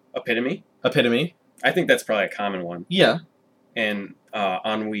 Okay. Epitome. I think that's probably a common one. Yeah. And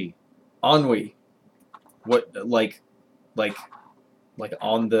ennui. Ennui. What like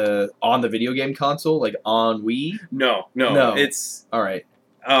on the video game console, like ennui? No. It's all right.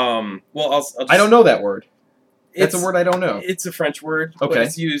 Well, I'll just, I don't know that word. That's a word I don't know. It's a French word. Okay. But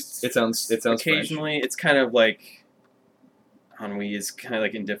it's used. It sounds occasionally. French. It's kind of like ennui is kind of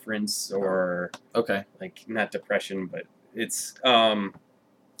like indifference or like not depression, but it's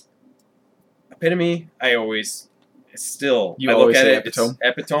epitome. I always still you I always look at say it. epitome.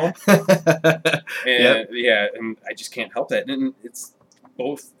 It's epitome. And and I just can't help that. And it's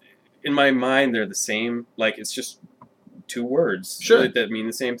both in my mind. They're the same. Like it's just 2 words. Sure. That mean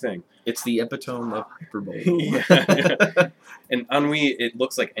the same thing. It's the epitome of hyperbole. Yeah. And ennui, it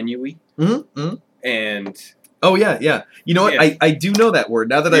looks like ennui. Mm-hmm. And oh yeah. You know what? Yeah. I do know that word.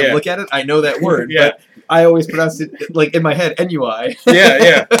 Now that I look at it, I know that word. Yeah. But I always pronounce it like in my head, ennui.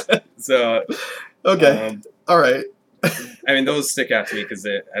 yeah. So okay. All right. I mean, those stick out to me because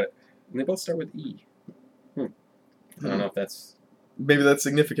they both start with E. I don't know if that's maybe that's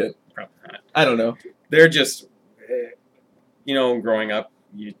significant. probably not. I don't know. They're just growing up,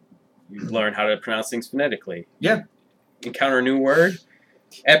 you learn how to pronounce things phonetically. Yeah. Encounter a new word,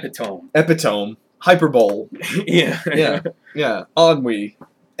 epitome. Hyperbole. Yeah. Yeah. Ennui.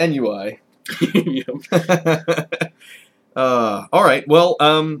 Ennui. Yep. All right. Well,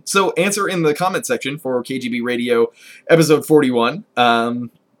 so answer in the comment section for KGB Radio episode 41.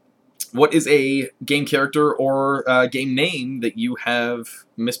 What is a game character or game name that you have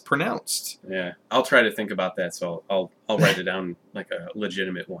mispronounced? Yeah, I'll try to think about that. So I'll write it down like a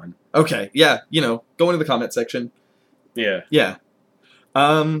legitimate one. Okay. Yeah. Go into the comment section. Yeah. Yeah.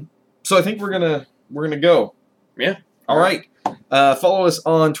 So I think we're gonna go. Yeah. All right. Follow us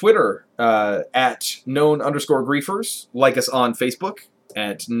on Twitter at known_griefers. Like us on Facebook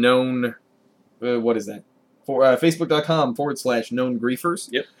at known. What is that? For facebook.com/known_griefers.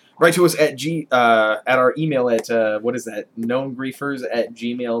 Yep. Write to us at our email at what is that?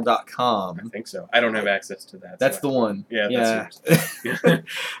 knowngriefers@gmail.com. I think so. I don't have access to that. That's the one. Yeah. That's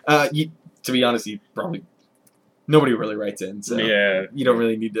to be honest, nobody really writes in, so you don't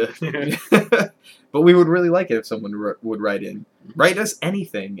really need to. But we would really like it if someone would write in. Write us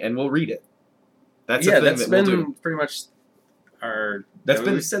anything, and we'll read it. That's the thing that's that been we'll do. pretty much our.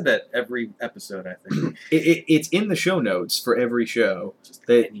 We said that every episode, I think. It's in the show notes for every show.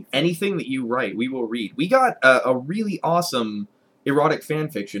 That anything that you write, we will read. We got a really awesome erotic fan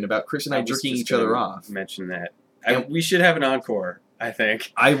fiction about Chris and I jerking each other off. Mention that. We should have an encore, I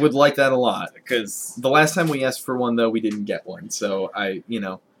think. I would like that a lot. Because the last time we asked for one, though, we didn't get one. So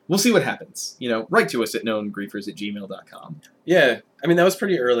we'll see what happens. Write to us at knowngriefers@gmail.com. Yeah. I mean, that was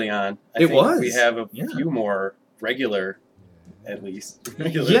pretty early on. I think was. We have a few more regular, at least.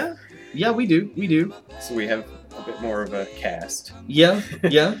 Regular. Yeah, we do. So we have a bit more of a cast. Yeah.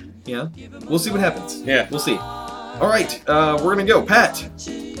 We'll see what happens. Yeah. We'll see. All right, we're gonna go. Pat.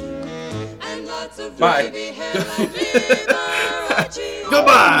 Bye.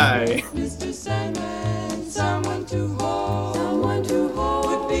 Goodbye. Mr. Sandman, someone to hold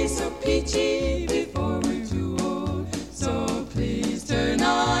would be so peachy.